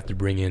abnormal. We're gonna have to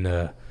bring in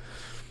a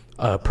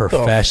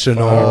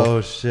professional.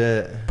 Oh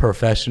shit!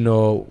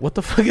 Professional. What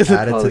the fuck is it?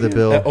 Added to the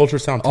bill.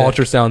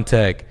 Ultrasound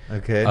tech.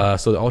 Okay.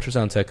 So the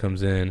ultrasound tech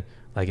comes in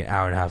like an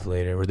hour and a half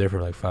later. We're there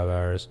for like 5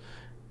 hours,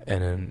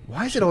 and then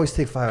why does it always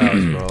take 5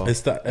 hours, bro?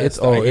 It's the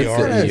what ER.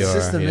 kind of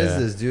system is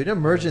this, dude?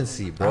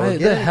 Emergency, bro.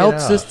 The health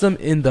system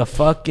in the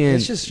fucking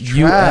just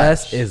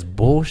U.S. is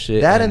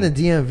bullshit. That and the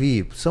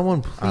DMV.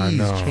 Someone please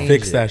change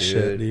fix that dude.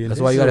 shit, dude.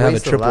 That's why you gotta have a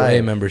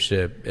AAA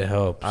membership. It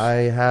helps. I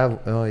have.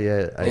 Oh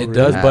yeah, it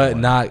does, but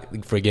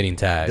not for getting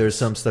tagged. There's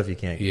some stuff you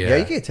can't. Yeah,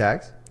 you get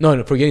tagged.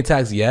 No, for getting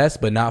tags, yes,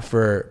 but not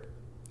for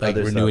like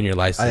renewing your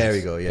license. There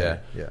we go. Yeah.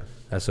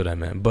 That's what I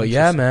meant. But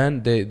yeah,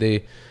 man,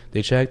 they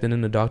checked, and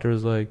then the doctor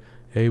was like,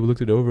 hey, we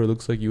looked it over. It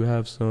looks like you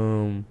have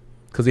some,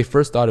 because they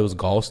first thought it was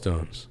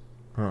gallstones,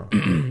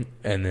 and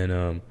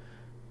then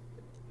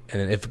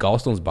if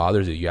gallstones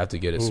bothers you, you have to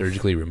get it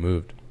surgically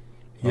removed.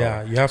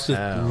 Yeah, you have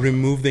to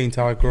remove the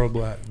entire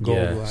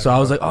gallbladder. So I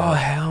was like, oh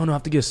hell no, I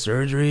have to get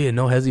surgery, and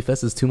no Hesi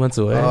Fest is 2 months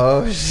away.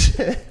 Oh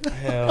shit!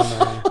 Hell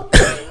no.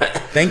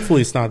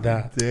 Thankfully, it's not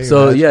that. Dang,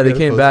 so yeah, they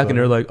came back and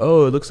they're like,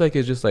 oh, it looks like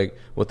it's just like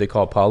what they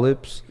call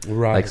polyps,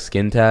 Right. like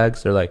skin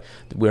tags. They're like,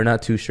 we're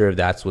not too sure if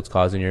that's what's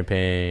causing your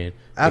pain.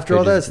 After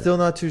all that, still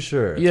not too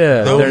sure.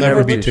 Yeah, They'll they're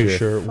never be too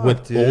sure. Fuck,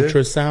 With dude.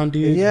 ultrasound,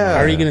 dude. Yeah. How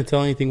are you gonna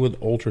tell anything with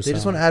ultrasound? They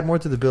just want to add more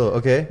to the bill.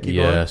 Okay, keep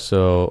going.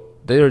 So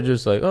they were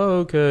just like,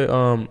 oh, okay.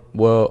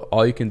 Well,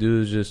 all you can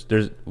do is just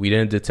we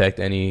didn't detect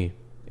any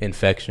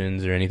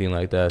infections or anything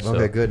like that. So,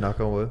 Okay, good.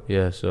 Knock on wood.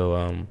 Yeah.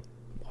 So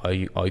all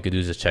you could do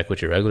is just check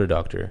with your regular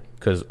doctor,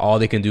 because all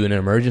they can do in an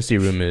emergency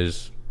room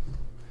is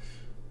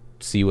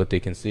see what they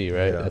can see,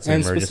 right? Yeah. That's an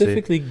And emergency.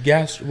 specifically,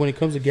 when it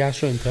comes to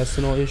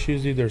gastrointestinal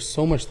issues, dude, there's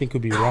so much thing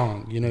could be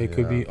wrong. You know, it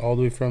could be all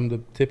the way from the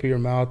tip of your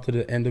mouth to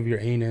the end of your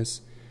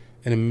anus,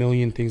 and a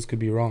million things could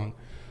be wrong.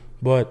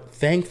 But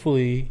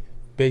thankfully,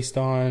 based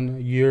on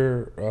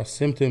your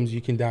symptoms, you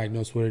can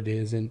diagnose what it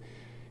is, and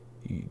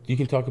you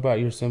can talk about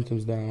your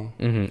symptoms now.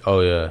 Mm-hmm.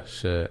 Oh yeah,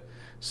 shit.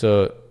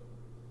 So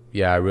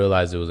yeah, I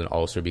realized it was an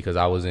ulcer because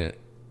I wasn't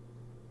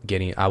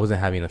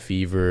having a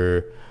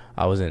fever.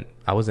 I wasn't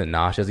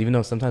nauseous, even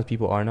though sometimes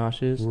people are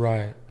nauseous.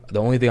 Right. The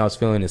only thing I was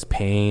feeling is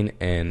pain,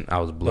 and I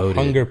was bloated.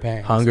 Hunger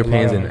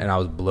pains, and I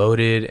was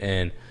bloated,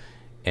 and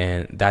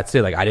that's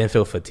it. Like, I didn't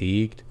feel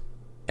fatigued,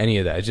 any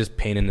of that. It's just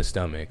pain in the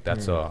stomach.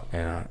 That's all.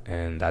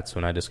 And that's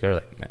when I discovered,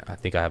 like, man, I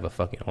think I have a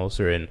fucking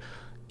ulcer. And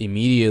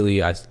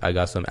immediately I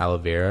got some aloe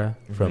vera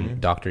from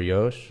Dr.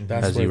 Yosh,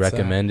 as he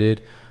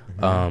recommended.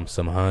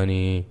 Some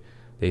honey.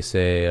 They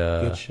say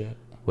good shit.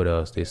 What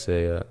else? They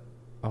say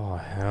oh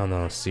hell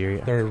no,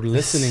 Syria. They're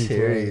listening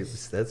to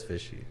us. That's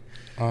fishy.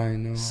 I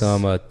know.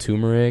 Some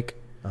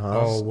turmeric.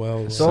 Oh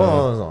well. So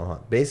hold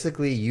on.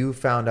 Basically, you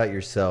found out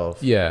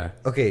yourself. Yeah.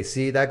 Okay.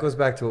 See, that goes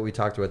back to what we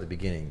talked about at the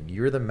beginning.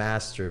 You're the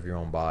master of your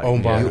own body.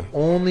 Body. You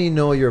only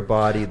know your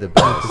body the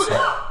best.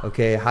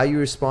 Okay. How you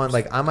respond?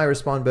 Like, I might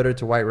respond better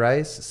to white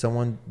rice.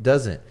 Someone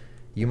doesn't.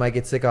 You might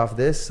get sick off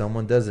this.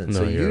 Someone doesn't. No,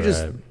 So you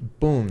just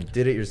boom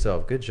did it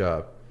yourself. Good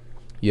job.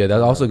 Yeah,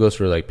 that also goes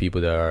for like people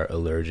that are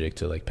allergic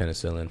to like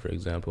penicillin, for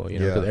example. You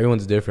know, because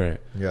everyone's different.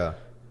 Yeah.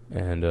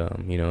 And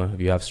you know,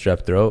 if you have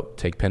strep throat,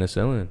 take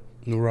penicillin.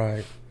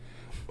 Right.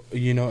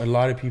 You know, a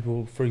lot of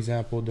people, for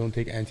example, don't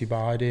take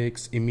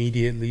antibiotics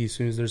immediately as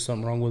soon as there's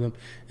something wrong with them,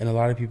 and a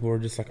lot of people are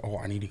just like, "Oh,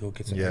 I need to go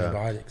get some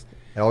antibiotics."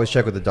 I always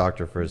check with the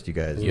doctor first, you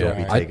guys. Yeah. Don't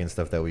be taking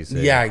stuff that we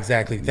say. Yeah,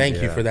 exactly.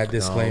 Thank you for that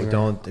disclaimer. No,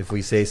 don't. If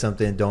we say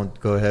something, don't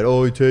go ahead.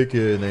 Oh, you take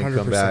it and then 100%.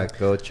 come back.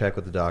 Go check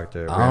with the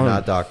doctor. We're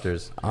not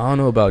doctors. I don't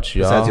know about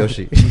y'all. Besides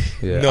Yoshi.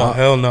 Yeah, No,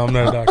 hell no, I'm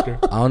not a doctor.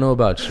 I don't know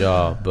about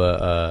y'all,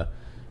 but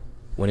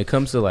when it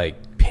comes to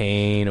like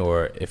pain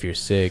or if you're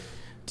sick,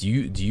 do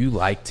you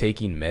like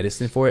taking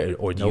medicine for it,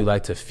 or do you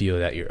like to feel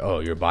that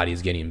your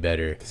body's getting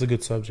better? It's a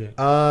good subject.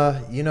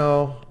 You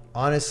know,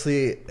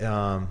 honestly,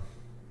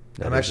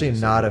 I'm actually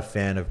not a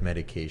fan of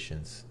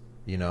medications.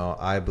 You know,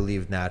 I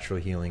believe natural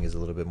healing is a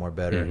little bit more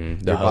better.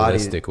 Mm-hmm. The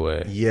holistic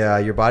way. Yeah,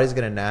 your body's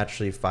going to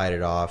naturally fight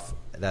it off.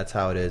 That's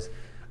how it is.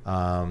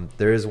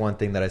 There is one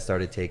thing that I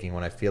started taking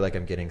when I feel like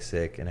I'm getting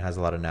sick, and it has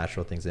a lot of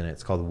natural things in it.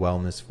 It's called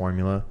Wellness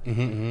Formula.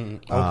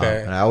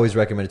 Okay. And I always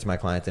recommend it to my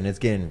clients, and it's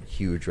getting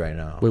huge right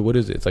now. Wait, what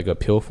is it? It's like a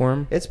pill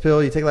form? It's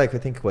pill. You take like, I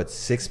think,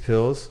 6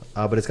 pills,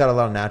 but it's got a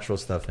lot of natural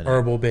stuff in it.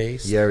 Herbal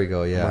base. Yeah, there we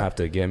go. I'm Yeah. gonna have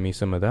to get me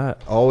some of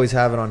that. Always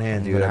have it on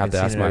hand, dude. I'm gonna I've have to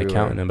been ask seeing my it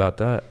everywhere. accountant about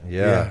that.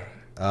 Yeah.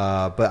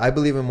 But I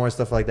believe in more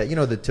stuff like that. You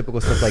know, the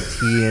typical stuff like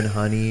tea and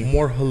honey.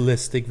 More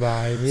holistic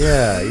vibes.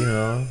 Yeah, you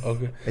know.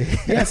 Okay.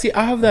 Yeah, see,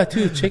 I have that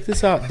too. Check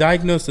this out.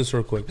 Diagnose this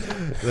real quick.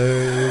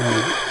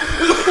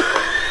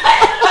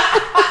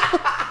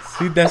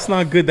 See, that's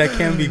not good. That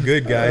can't be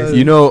good, guys.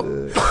 You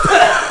know,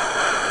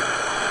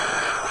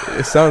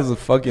 it sounds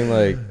fucking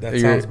like That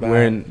you're sounds bad.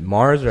 wearing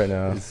Mars right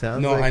now. It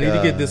sounds No, like, I need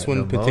to get this one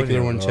pneumonia,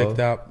 particular one bro. checked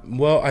out.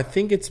 Well, I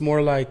think it's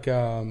more like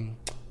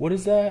what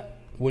is that?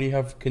 When you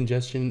have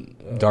congestion,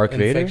 Darth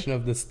Vader? infection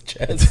of the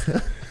chest.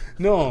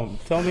 No,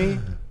 tell me.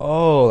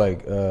 Oh,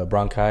 like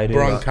bronchitis.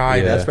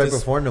 Bronchitis. That's right This-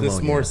 before This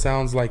pneumonia. more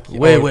sounds like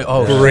Wait,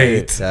 oh,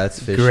 great. That's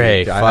fishy.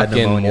 Great, I had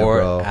fucking pneumonia, more.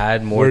 bro.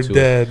 Add more We're to it.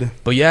 dead.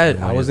 But yeah, I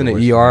Pneumonia's was in the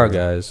the worst ER, thing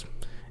ever. guys,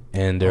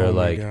 and they're Oh my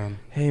like, God.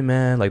 "Hey,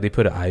 man," like they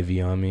put an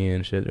IV on me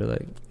and shit. They're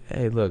like,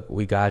 "Hey, look,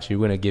 we got you.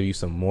 We're gonna give you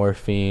some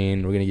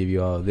morphine. We're gonna give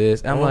you all of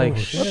this." And I'm like,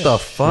 shit. "What the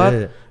fuck?"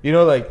 Shit. You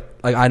know, like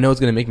I know it's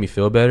gonna make me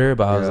feel better,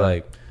 but I was Yeah.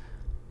 like,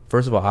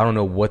 first of all, I don't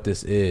know what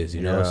this is,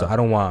 you know, Yeah. so I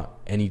don't want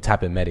any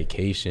type of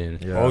medication.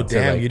 Yeah. Oh So,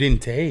 damn! like- you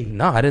didn't take.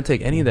 No, I didn't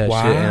take any of that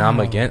shit, and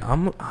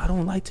Wow. I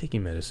don't like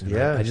taking medicine.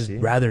 Yeah, I just see?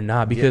 rather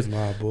not because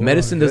my boy.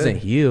 medicine doesn't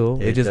Good. heal;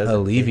 it just doesn't-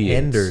 alleviates, It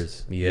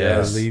hinders.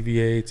 Yes.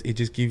 Alleviates. It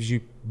just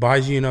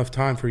buys you enough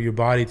time for your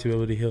body to be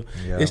able to heal.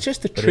 Yeah. It's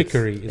just a But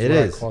trickery. it Is what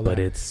is, I call But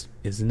that.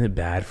 isn't it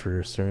bad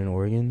for certain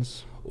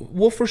organs?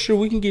 Well, for sure,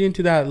 we can get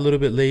into that a little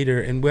bit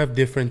later, and we have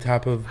different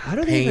type of. How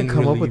do they pain even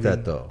come up with relieving.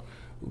 that, though?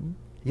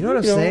 You know what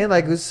I'm saying?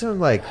 Like, it was some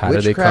like how do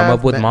they come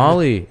up with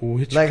Molly?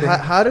 Like,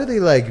 how do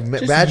they like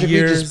magically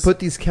just put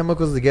these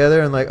chemicals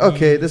together and like,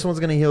 okay, this one's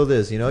gonna heal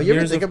this? You know, you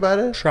ever think about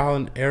it? Trial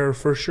and error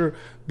for sure.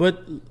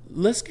 But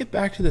let's get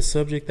back to the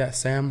subject that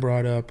Sam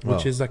brought up,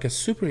 which is like a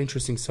super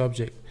interesting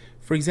subject.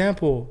 For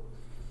example,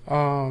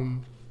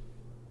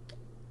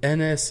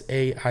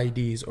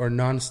 NSAIDs or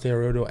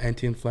non-steroidal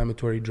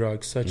anti-inflammatory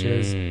drugs such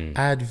as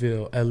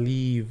Advil,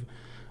 Aleve,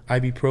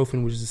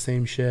 ibuprofen, which is the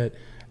same shit,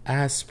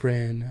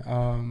 aspirin,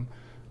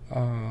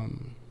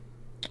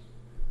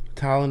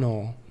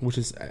 Tylenol, which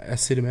is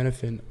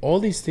acetaminophen. All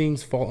these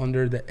things fall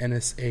under the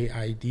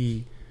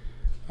NSAID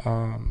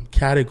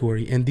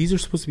category, and these are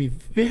supposed to be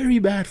very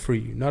bad for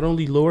you. Not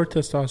only lower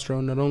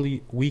testosterone, not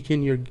only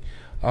weaken your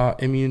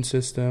immune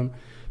system,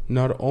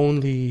 not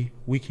only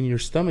weaken your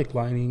stomach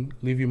lining,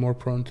 leave you more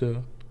prone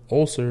to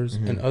ulcers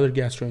and other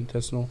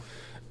gastrointestinal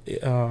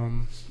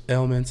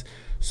ailments.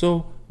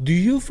 So do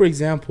you, for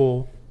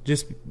example,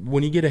 just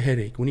when you get a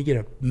headache, when you get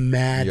a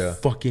mad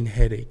fucking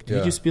headache, do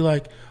you just be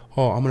like,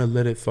 oh, I'm going to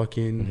let it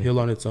fucking heal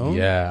on its own?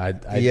 Yeah,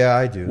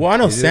 I do. Well, I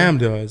know Sam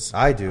does.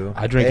 I do.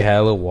 I drink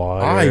hella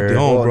water. I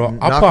don't, bro.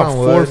 I pop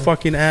 4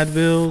 fucking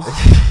Advils.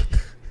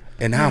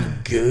 And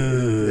I'm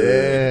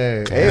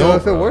good. Hey, well,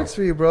 if it works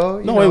for you,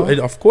 bro.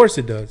 Of course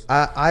it does.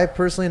 I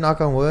personally,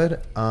 knock on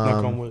wood.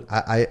 Knock on wood.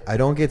 I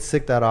don't get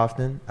sick that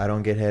often. I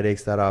don't get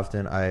headaches that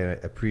often. I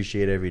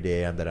appreciate every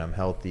day that I'm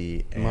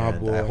healthy, and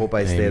I hope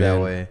I stay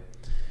that way.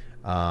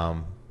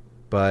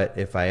 But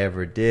if I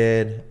ever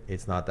did,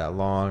 it's not that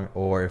long.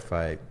 Or if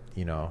I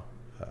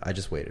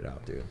just wait it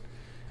out, dude.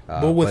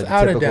 But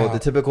without a doubt, the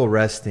typical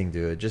resting,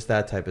 dude, just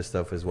that type of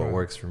stuff is what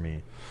works for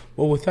me.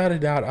 Well, without a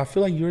doubt, I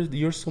feel like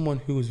you're someone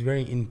who is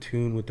very in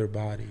tune with their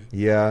body.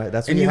 Yeah,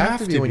 that's what you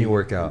have to be when you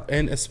work out,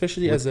 and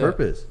especially as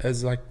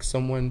like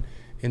someone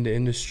in the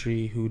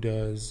industry who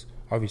does.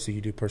 Obviously,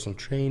 you do personal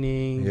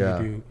training. Yeah.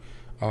 You do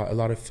a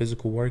lot of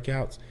physical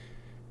workouts.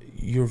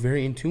 You're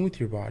very in tune with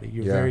your body.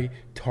 You're very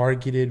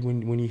targeted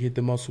when you hit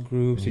the muscle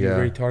groups. You're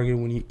very targeted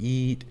when you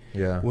eat.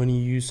 When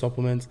you use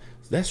supplements.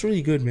 That's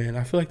really good, man.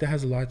 I feel like that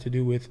has a lot to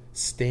do with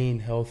staying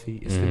healthy.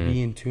 Is to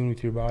be in tune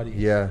with your body.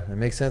 Yeah, it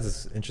makes sense.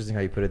 It's interesting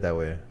how you put it that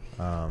way.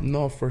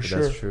 No, for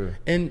sure. That's true.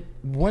 And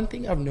one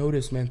thing I've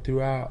noticed, man,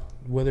 throughout,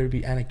 whether it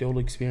be anecdotal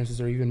experiences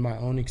or even my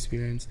own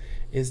experience,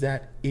 is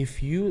that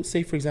if you,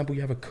 say, for example,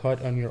 you have a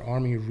cut on your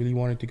arm and you really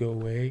want it to go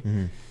away,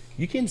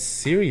 you can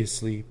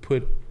seriously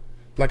put...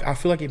 Like, I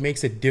feel like it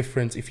makes a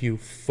difference if you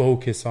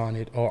focus on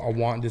it. Or I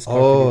want this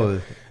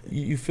company.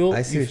 You feel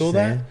that?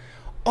 Saying.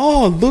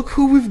 Oh, look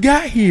who we've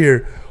got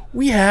here.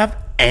 We have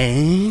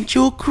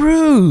Angel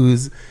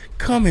Cruz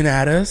coming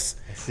at us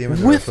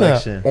with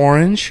an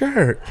orange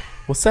shirt.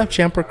 What's up,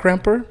 Champer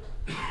Cramper?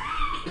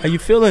 How you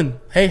feeling?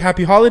 Hey,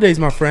 happy holidays,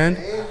 my friend.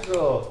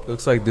 Angel.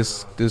 Looks like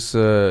this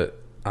I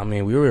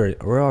mean, we're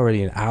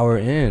already an hour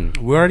in.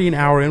 We're already an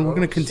hour in. We're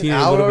going to continue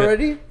a little bit.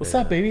 Already? What's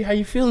up, baby? How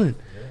you feeling?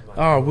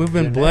 Oh, we've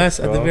been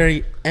blessed at the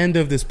very end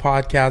of this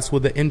podcast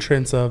with the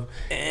entrance of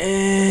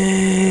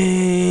Angel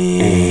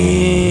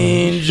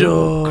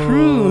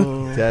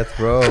Cruz. Death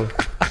Row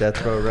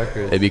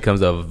Records. It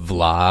becomes a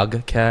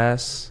vlog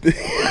cast.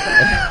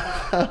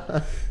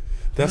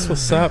 That's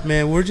what's up,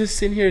 man. We're just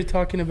sitting here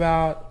talking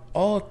about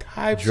all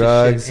types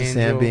drugs, of shit.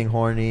 Sam being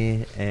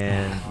horny,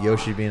 and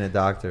Yoshi being a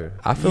doctor.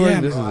 I feel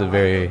like this is a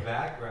very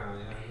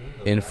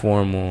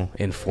informal.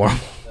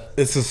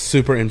 This is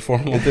super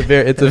informal. It's a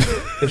very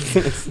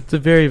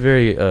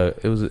informational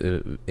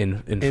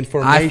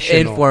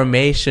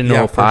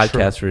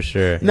podcast for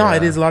sure. No,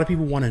 it is. A lot of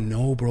people want to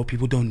know, bro.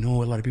 People don't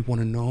know. A lot of people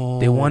want to know.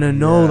 They want to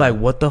know, like,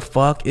 what the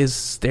fuck is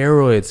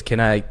steroids? Can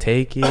I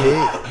take it?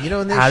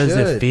 How does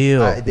it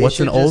feel? What's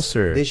an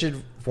ulcer? They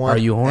should. Are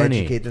you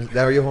horny?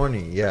 Are you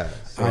horny? Yeah.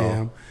 So, I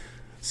am.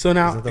 So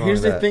now,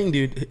 here's the thing,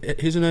 dude.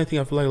 Here's another thing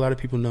I feel like a lot of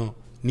people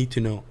need to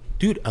know.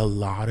 Dude, a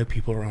lot of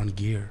people are on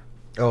gear.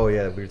 Oh,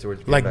 yeah.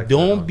 Like,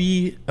 don't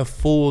be a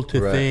fool to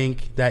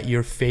think that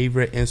your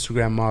favorite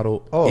Instagram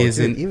model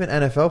isn't even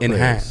NFL players.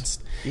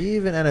 Enhanced.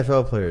 Even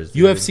NFL players.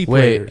 Dude. UFC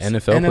players.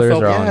 NFL players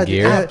are on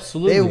gear?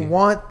 Absolutely. They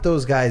want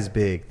those guys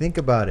big. Think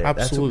about it.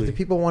 Absolutely. The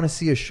people want to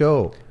see a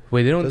show.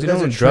 Wait, they don't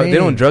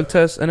drug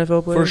test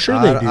NFL players? For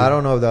sure they do. I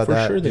don't know about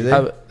that. Sure do they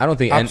they? I don't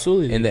think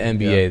absolutely in the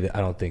NBA, I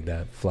don't think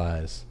that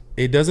flies.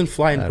 It doesn't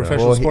fly in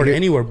professional sport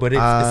anywhere, but it's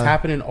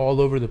happening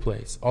all over the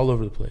place. All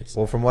over the place.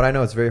 Well, from what I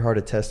know, it's very hard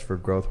to test for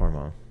growth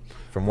hormone.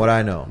 From what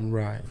I know.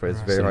 Right. It's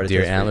very hard to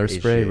deer test antler for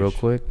spray, HGH. real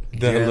quick.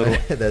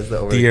 That's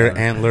the deer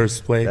antler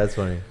spray. That's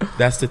funny.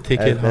 That's the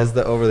ticket. That's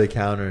the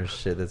over-the-counter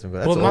shit. That's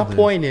well, my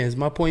point is,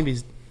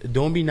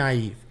 don't be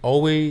naive.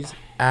 Always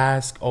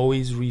ask,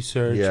 always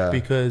research,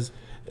 because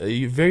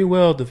you very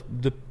well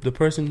the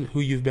person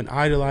who you've been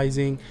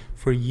idolizing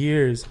for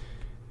years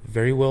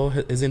very well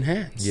is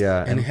enhanced.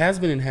 Yeah, and it has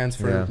been enhanced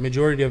for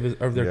majority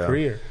of their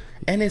career.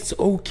 And it's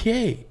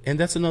okay. And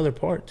that's another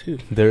part, too.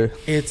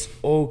 It's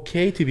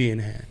okay to be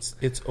enhanced.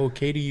 It's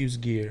okay to use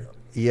gear.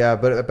 Yeah,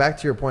 but back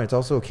to your point, it's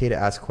also okay to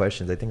ask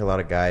questions. I think a lot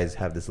of guys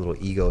have this little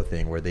ego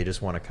thing where they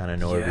just want to kind of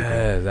know everything.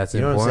 Yeah, that's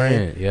you know important. What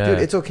I'm saying? Yeah, dude,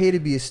 it's okay to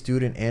be a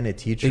student and a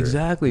teacher.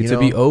 Exactly, you to know?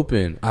 be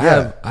open. I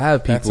have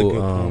That's a good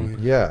people. point.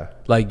 Yeah,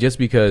 Like just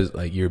because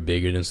like you're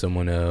bigger than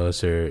someone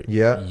else, or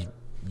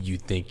you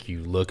think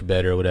you look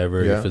better or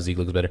whatever, your physique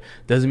looks better,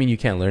 doesn't mean you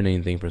can't learn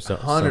anything from some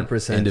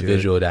 100%,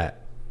 individual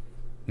that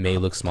may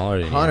look smaller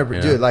than you.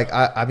 100%, dude. Like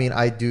I mean,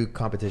 I do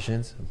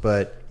competitions,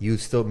 but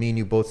me and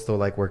you both still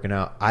like working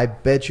out. I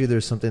bet you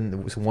there's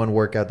one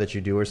workout that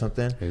you do or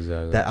something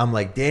that I'm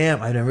like,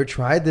 damn, I never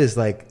tried this.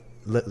 Like,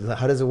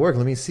 how does it work?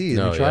 Let me see.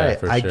 Let me try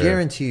it. I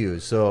guarantee you.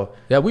 So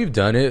yeah, we've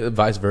done it.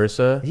 Vice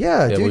versa.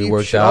 Yeah, dude, we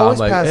worked out. I'm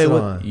like,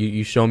 hey,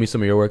 you show me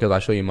some of your workhows. I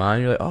show you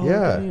mine. You're like, oh,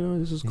 yeah, okay,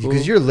 this is cool.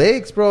 Because your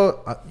legs,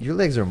 bro, your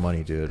legs are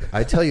money, dude.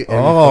 I tell you,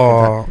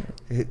 all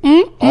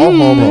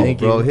homo,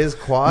 bro. His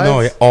quads.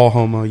 No, all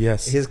homo.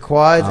 Yes. His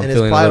quads and his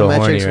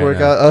plyometrics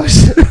workout.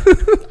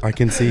 Oh, I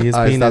can see his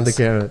penis. Stop the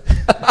camera.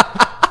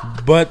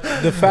 But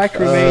the fact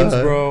remains,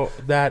 bro,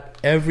 that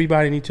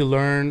everybody needs to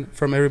learn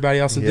from everybody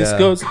else. And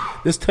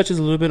this touches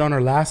a little bit on our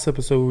last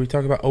episode where we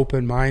talk about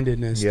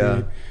open-mindedness,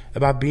 dude.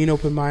 About being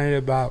open-minded,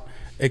 about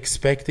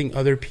expecting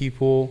other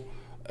people's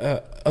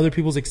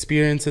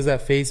experiences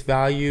at face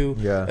value.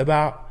 Yeah.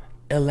 About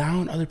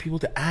allowing other people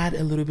to add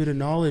a little bit of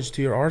knowledge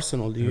to your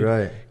arsenal, dude.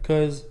 Right.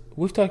 Because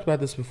we've talked about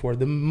this before.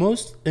 The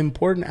most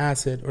important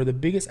asset or the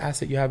biggest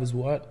asset you have is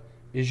what?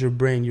 Is your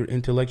brain, your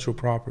intellectual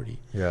property.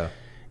 Yeah.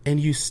 And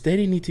you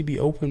steady need to be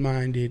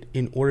open-minded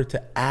in order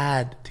to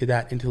add to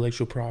that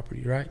intellectual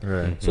property, right?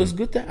 Right. So it's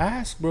good to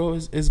ask, bro.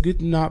 It's good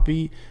to not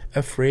be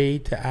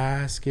afraid to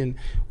ask. And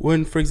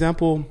when, for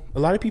example, a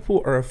lot of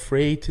people are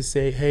afraid to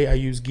say, hey, I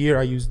use gear,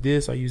 I use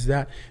this, I use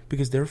that,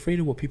 because they're afraid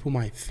of what people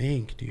might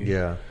think, dude.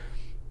 Yeah.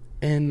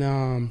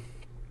 And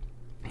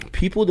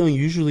people don't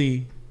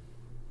usually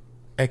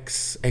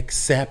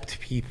accept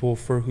people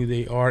for who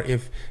they are.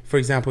 If, for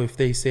example, if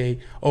they say,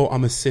 oh,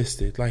 I'm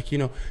assisted, like,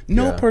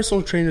 no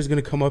personal trainer is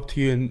going to come up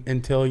to you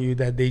and tell you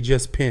that they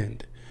just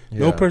pinned.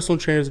 No personal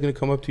trainer is going to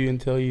come up to you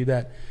and tell you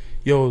that,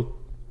 yo,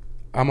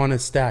 I'm on a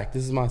stack,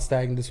 this is my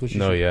stack and this is what you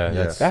should.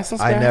 That's not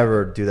stack. I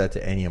never do that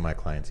to any of my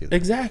clients either.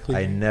 Exactly.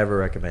 I never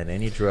recommend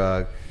any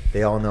drug.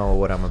 They all know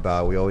what I'm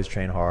about. We always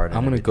train hard.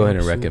 I'm going to go ahead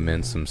and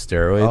recommend some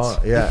steroids.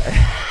 Oh, yeah.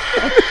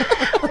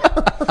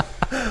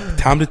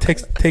 Time to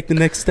take the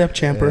next step,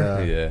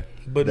 Champer. Yeah.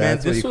 But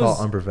that's man, this what you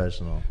call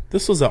unprofessional.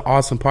 This was an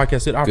awesome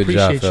podcast. Dude, I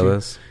appreciate you.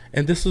 Fellas.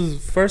 And this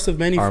was first of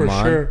many for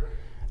sure.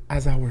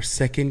 As our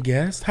second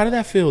guest, how did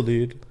that feel,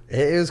 dude?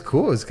 It was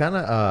cool. It's kind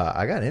of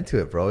I got into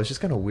it, bro. It's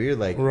just kind of weird,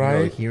 like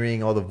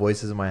hearing all the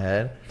voices in my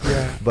head.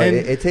 Yeah, but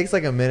it takes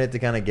like a minute to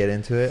kind of get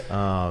into it.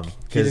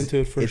 Get into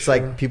it for it's sure.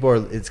 Like people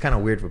are. It's kind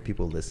of weird for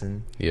people to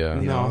listen. Yeah,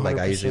 like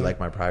I usually like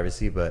my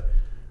privacy, but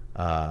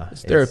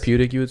it's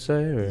therapeutic. You would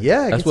say, or?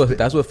 Yeah,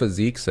 that's what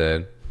Physique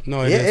said.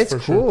 No, it's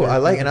cool. Sure. I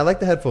like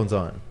the headphones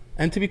on.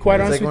 And to be quite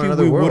honest with you,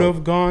 we would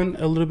have gone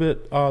a little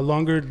bit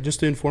longer.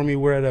 Just to inform you,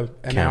 we're at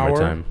an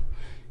hour.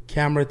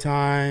 Camera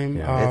time.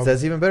 Yeah.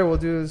 That's even better. We'll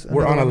do.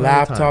 We're on a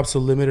laptop, so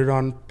limited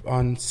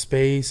on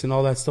space and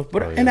all that stuff.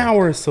 But an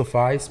hour is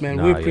suffice,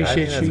 man. We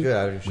appreciate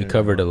you. We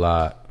covered a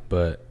lot,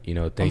 but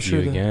thank you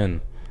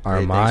again,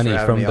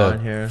 Armani from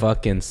the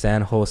fucking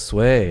San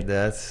Jose.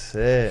 That's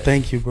it.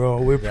 Thank you, bro.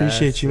 We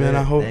appreciate you, man.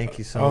 I hope. Thank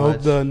you so much. I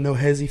hope the No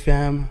Hesi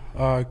fam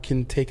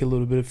can take a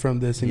little bit from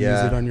this and use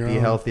it on your own. Be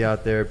healthy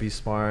out there. Be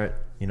smart.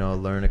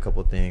 Learn a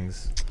couple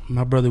things.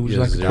 My brother, would you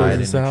like to close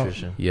this out?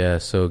 Yeah,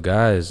 so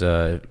guys,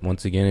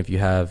 once again, if you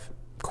have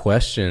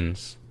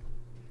questions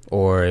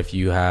or if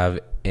you have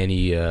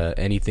any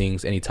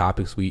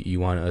topics you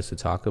want us to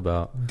talk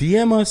about,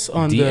 DM us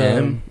on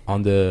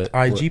the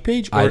IG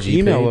page or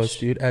email us,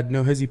 dude, at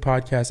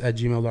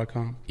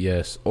nohesipodcast@gmail.com.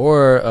 Yes,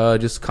 or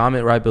just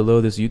comment right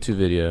below this YouTube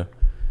video.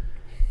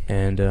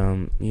 And,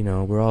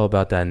 we're all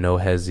about that No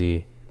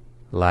Hesi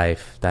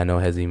life, that No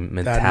Hesi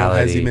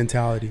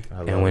mentality.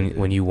 And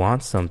when you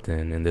want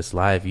something in this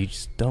life, you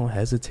just don't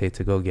hesitate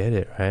to go get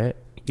it, right?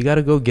 You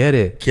gotta go get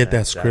it. Get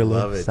that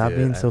Skrilla. Stop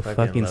being so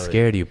fucking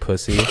scared, you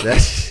pussy. You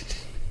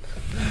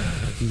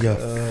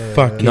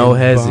fucking No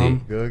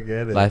Hesi. Go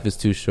get it. Life is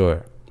too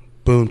short.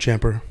 Boom,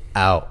 Champer.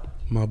 Out.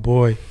 My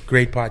boy.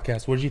 Great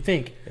podcast. What did you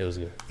think? It was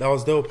good. That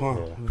was dope, huh?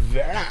 Yeah.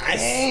 Very nice.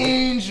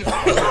 Ange.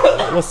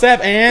 What's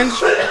up, Ange?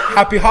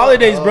 Happy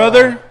holidays,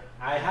 brother.